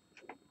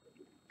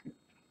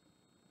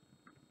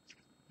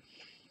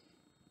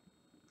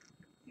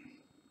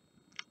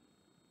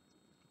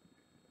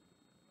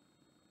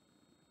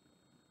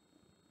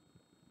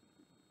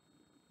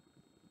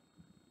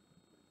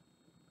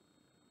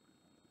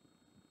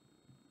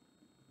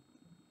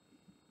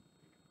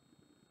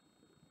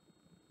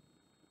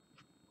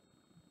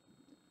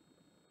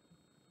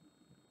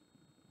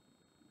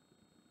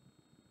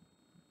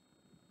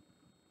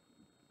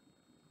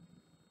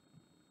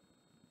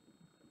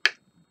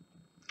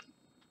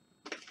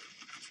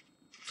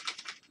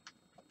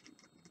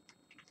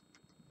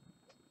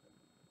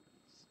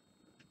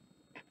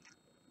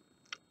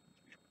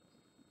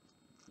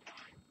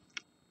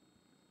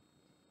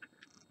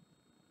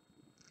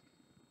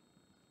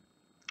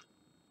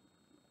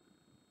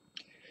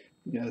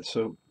 Yeah,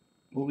 so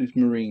all these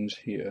Marines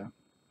here,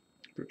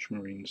 British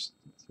Marines,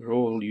 they're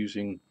all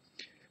using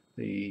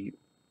the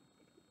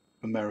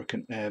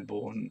American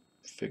airborne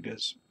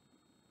figures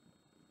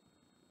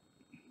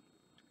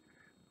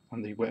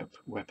and the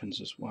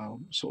weapons as well.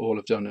 So all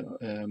I've done,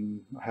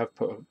 I have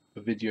put a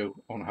video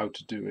on how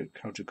to do it,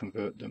 how to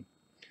convert them.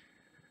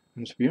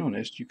 And to be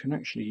honest, you can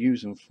actually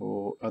use them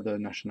for other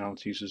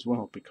nationalities as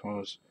well,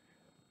 because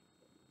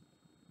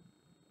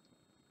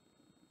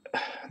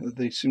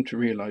they seem to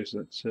realise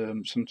that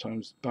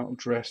sometimes battle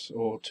dress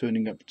or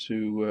turning up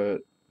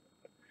to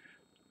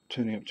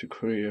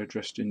Korea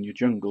dressed in your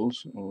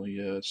jungles or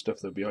your stuff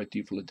that would be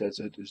ideal for the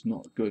desert is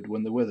not good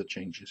when the weather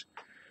changes.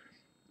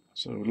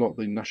 So a lot of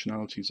the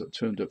nationalities that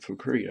turned up for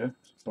Korea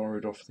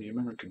borrowed off the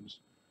Americans.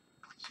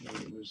 So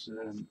it was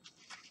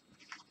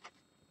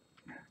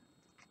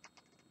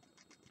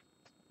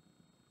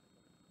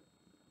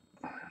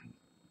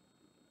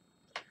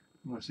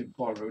when I say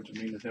borrowed, I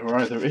mean that they were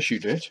either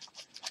issued it,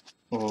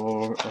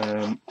 or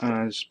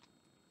as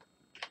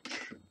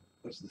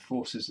the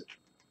forces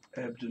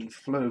ebbed and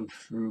flowed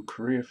through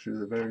Korea through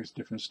the various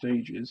different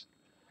stages,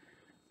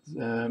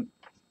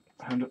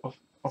 had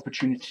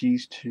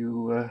opportunities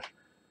to,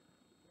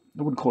 I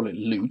wouldn't call it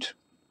loot,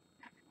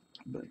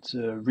 but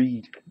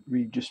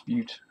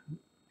redistribute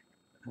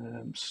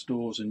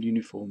stores and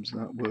uniforms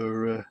that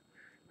were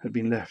had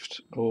been left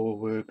or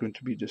were going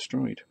to be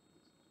destroyed.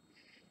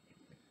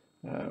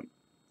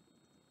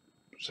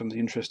 Some of the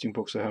interesting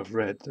books I have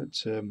read, that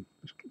some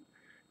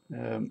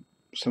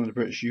of the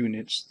British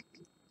units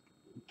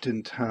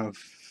didn't have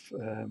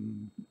well,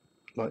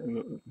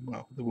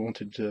 they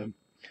wanted the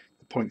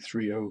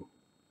 .30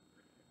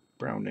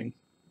 Browning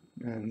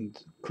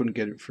and couldn't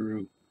get it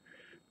through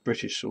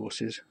British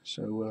sources,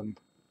 so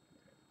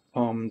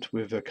armed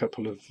with a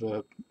couple of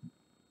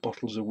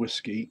bottles of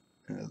whiskey,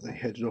 they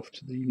headed off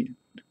to the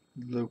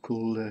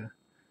local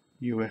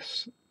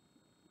US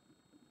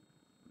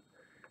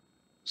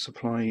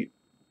supply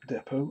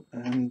depot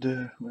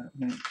and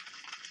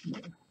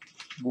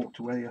walked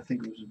away. I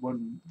think it was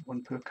one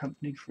per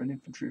company for an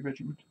infantry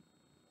regiment,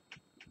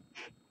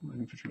 or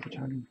an infantry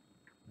battalion.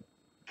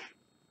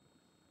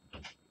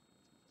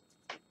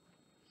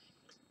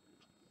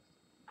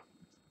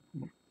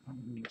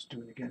 Let's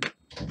do it again.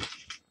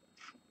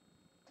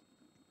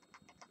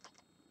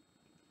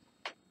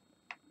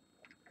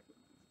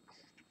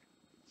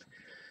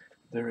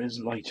 There is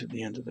light at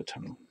the end of the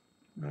tunnel.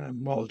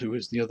 What I'll do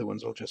is the other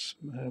ones I'll just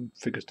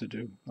figures to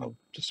do. I'll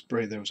just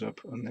spray those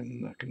up and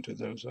then I can do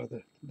those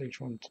either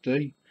later on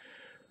today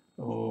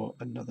or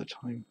another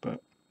time,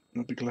 but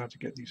I'll be glad to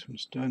get these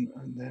ones done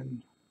and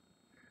then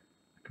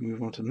I can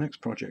move on to the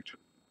next project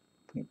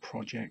or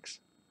projects.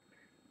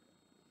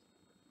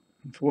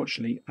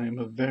 Unfortunately, I am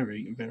a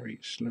very, very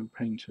slow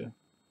painter.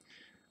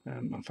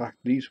 In fact,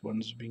 these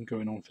ones have been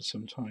going on for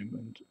some time,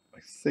 and I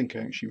think I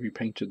actually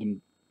repainted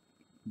them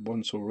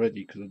once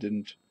already because I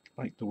didn't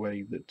like the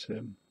way that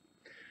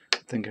I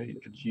think I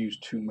had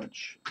used too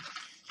much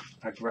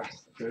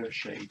Agrath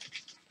Earthshade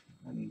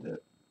and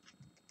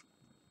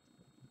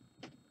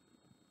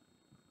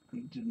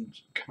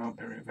didn't come out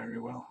very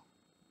well.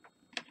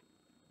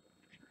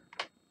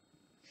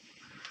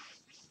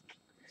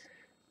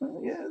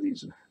 Yeah,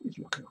 these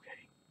look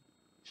okay.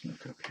 These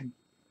look okay.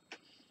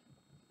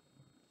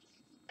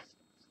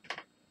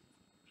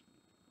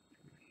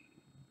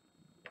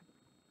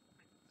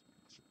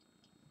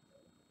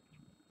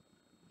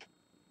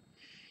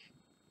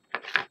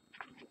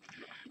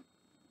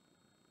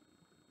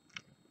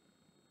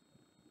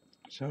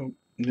 So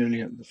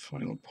nearly at the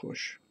final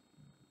push.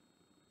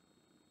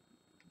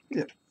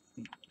 Yep.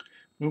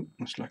 Oh,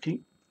 that's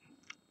lucky.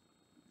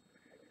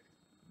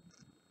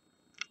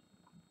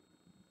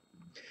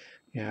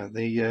 Yeah,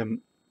 the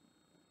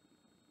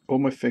all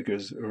my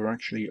figures are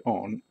actually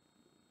on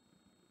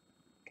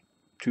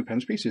 2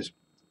 pence pieces.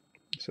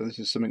 So this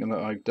is something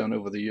that I've done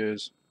over the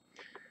years.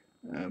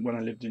 When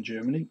I lived in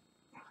Germany,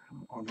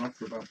 on that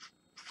for about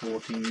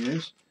 14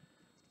 years.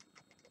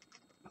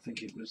 I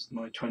think it was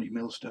my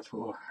 20mm stuff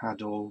or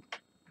had all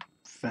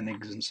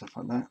Pfennigs and stuff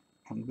like that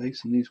on the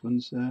base, and these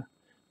ones,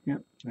 yeah,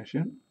 there she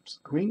is, it's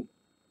the Queen.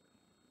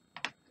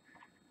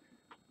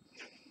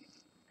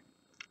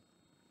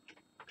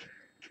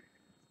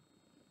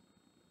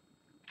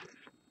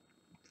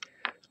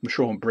 I'm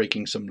sure I'm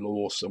breaking some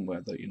law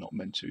somewhere that you're not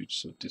meant to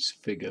sort of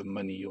disfigure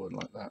money or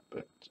like that,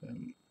 but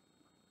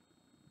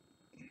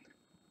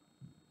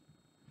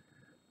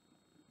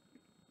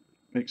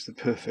makes the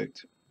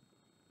perfect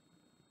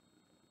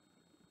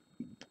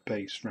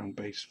base, round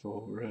base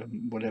for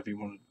whatever you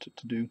wanted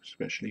to do,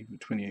 especially with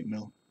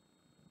 28mm.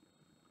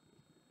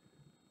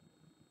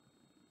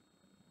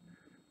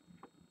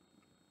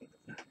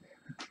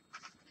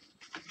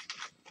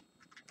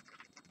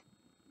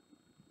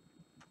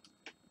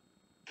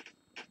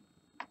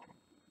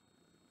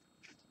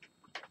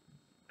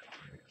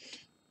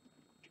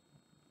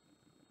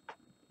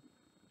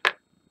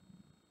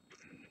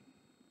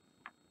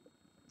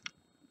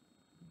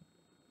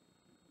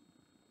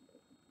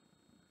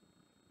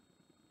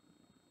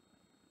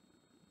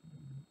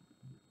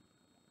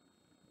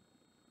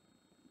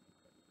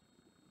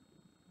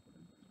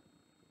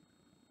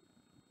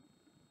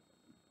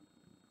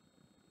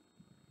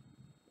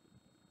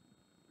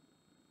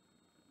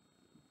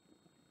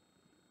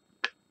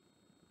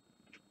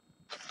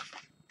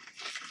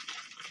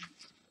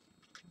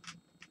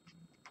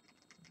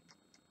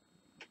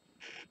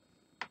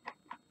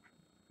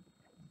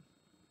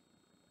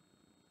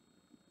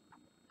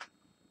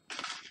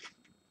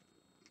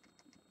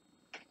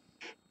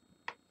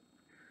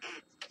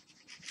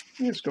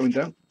 Yeah, it's going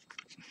down.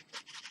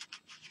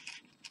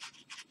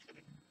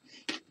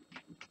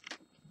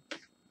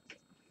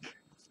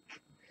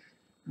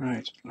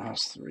 Right,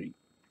 last three.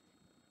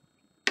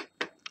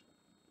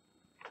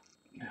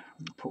 Yeah,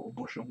 put a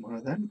bush on one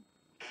of them.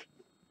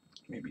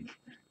 Maybe.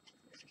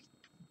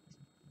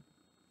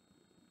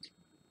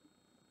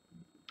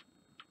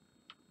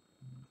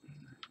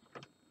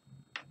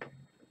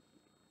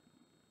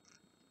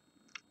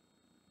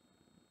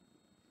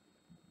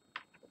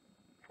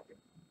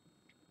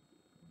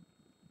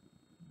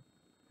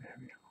 There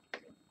we go.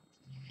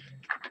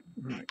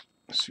 Right,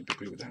 super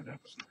glue that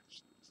up.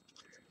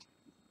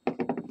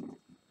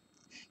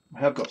 I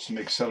have got some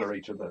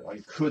accelerator that I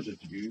could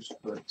have used,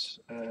 but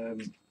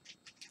as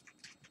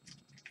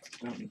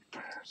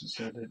I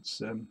said,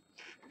 it's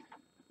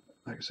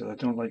like I said, I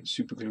don't like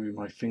super gluing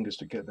my fingers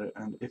together,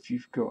 and if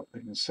you've got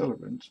an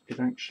accelerant, it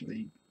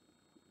actually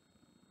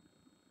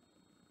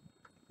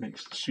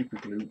makes the super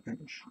glue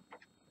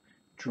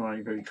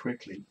dry very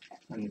quickly,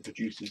 and it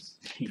produces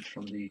heat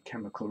from the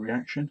chemical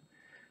reaction.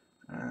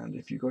 And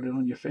if you've got it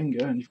on your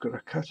finger and you've got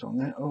a cut on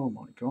there, oh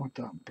my god,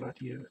 that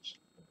bloody hurts.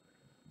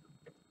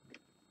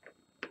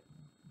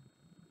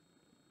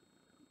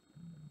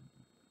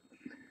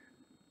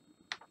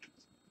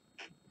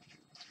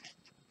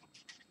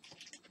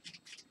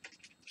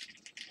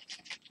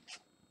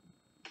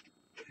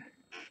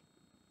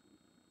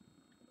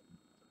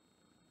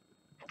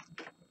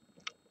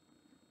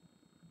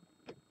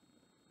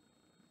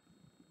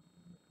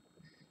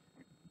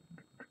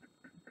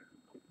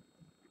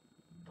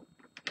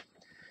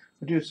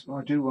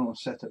 I do want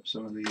to set up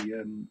some of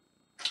the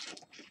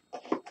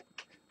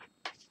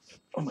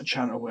on my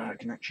channel where I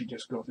can actually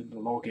just go in the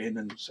login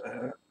and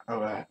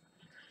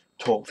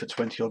talk for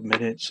 20 odd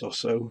minutes or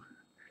so.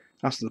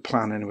 That's the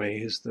plan anyway,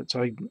 is that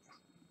I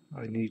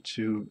need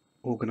to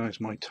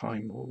organise my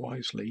time more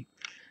wisely,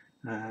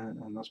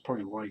 and that's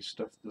probably why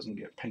stuff doesn't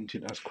get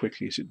painted as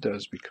quickly as it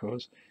does,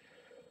 because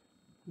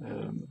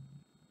I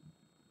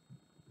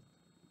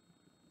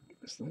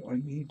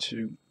need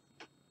to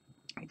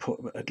put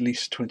at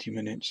least 20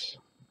 minutes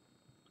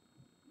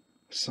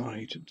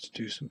aside to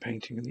do some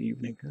painting in the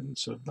evening, and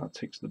so that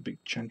takes the big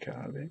chunk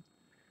out of it.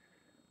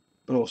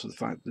 But also the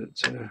fact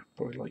that,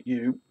 probably like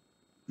you,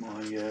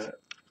 my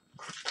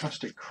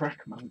plastic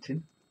crack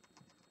mounting,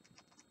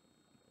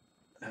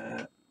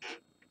 I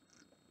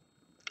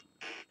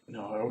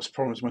always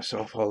promise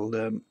myself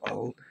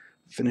I'll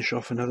finish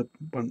off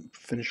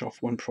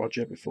one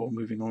project before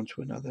moving on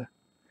to another.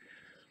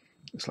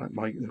 It's like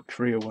my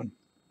Korea one.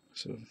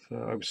 Sort of,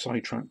 I was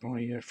sidetracked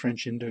by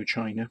French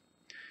Indochina,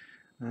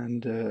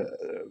 and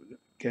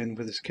again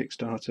with this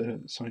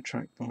Kickstarter,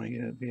 sidetracked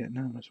by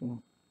Vietnam as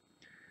well,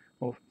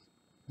 or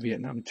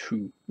Vietnam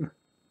 2.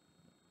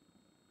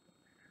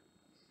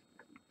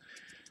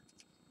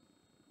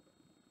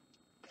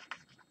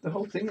 The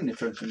whole thing in the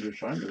French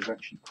Indochina was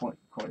actually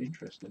quite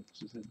interesting.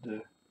 So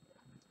that,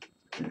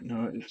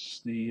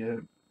 it's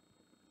the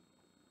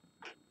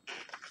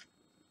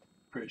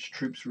British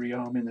troops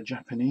rearming the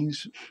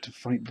Japanese to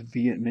fight the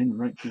Viet Minh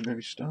right from the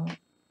very start.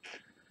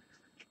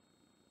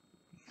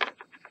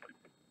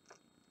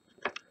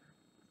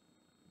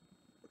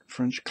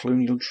 French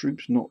colonial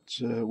troops not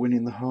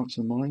winning the hearts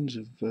and minds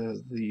of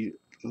the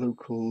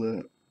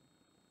local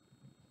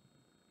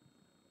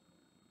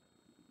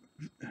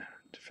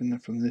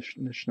from the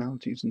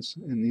nationalities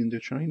in the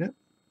Indochina.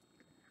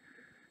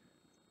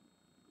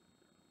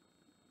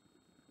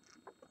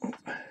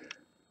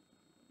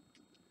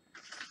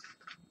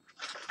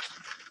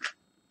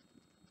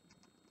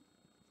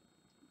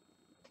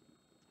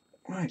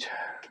 Right,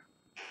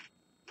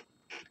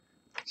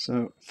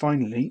 so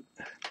finally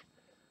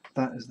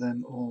that is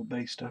them all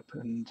based up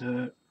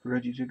and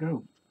ready to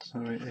go.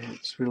 So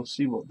we'll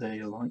see what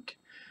they're like.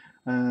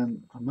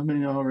 I'm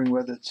umming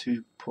whether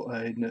to put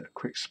a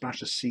quick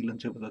splash of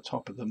sealant over the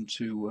top of them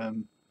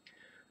to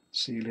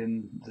seal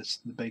in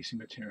the basing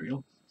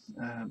material.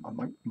 I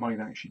might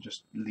actually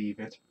just leave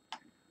it.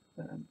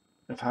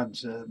 I've had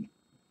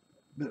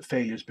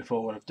failures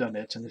before where I've done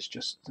it and it's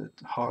just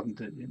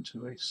hardened it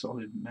into a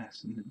solid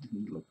mess and it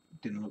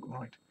didn't look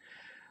right.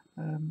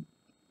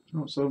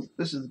 So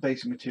this is the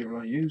basic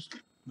material I used.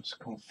 It's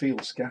called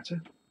Field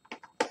Scatter.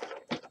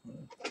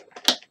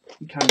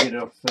 You can get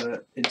it off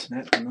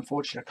internet, and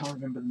unfortunately I can't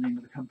remember the name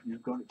of the company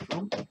I've got it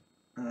from.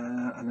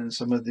 And then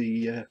some of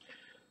the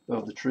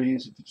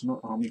trees, if it's not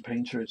Army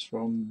Painter, it's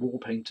from War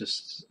Painter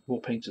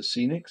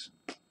Scenics.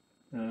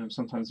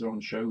 Sometimes they're on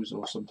shows,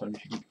 or sometimes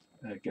you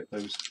can get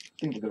those.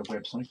 I think they've got a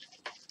website.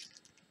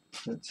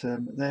 But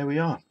there we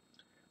are.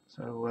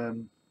 So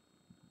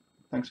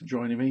thanks for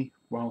joining me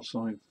whilst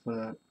I've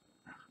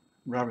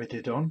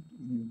rabbited on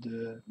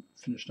and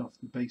finished off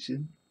the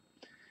basing.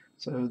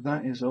 So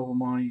that is all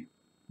my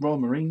Royal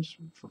Marines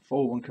for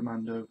 4-1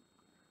 Commando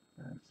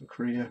for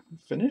Korea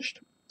finished,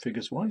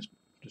 figures wise.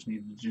 Just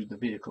needed to do the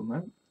vehicle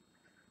now,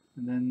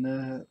 and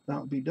then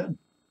that'll be done.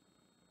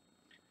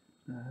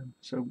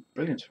 So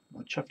brilliant,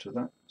 I'm chuffed with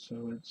that.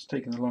 So it's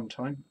taken a long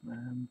time,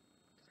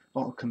 a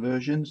lot of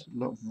conversions, a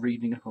lot of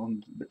reading up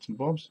on bits and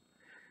bobs,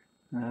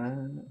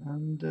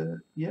 and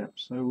yeah,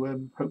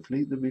 so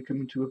hopefully they'll be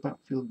coming to a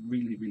battlefield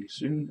really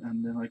soon,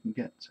 and then I can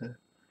get a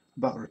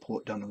battle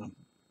report done on them.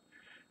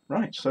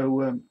 Right,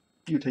 so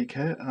you take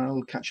care.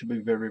 I'll catch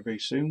you very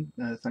soon.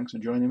 Thanks for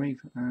joining me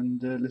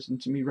and listen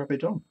to me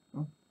rabbit on.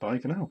 Bye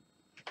for now.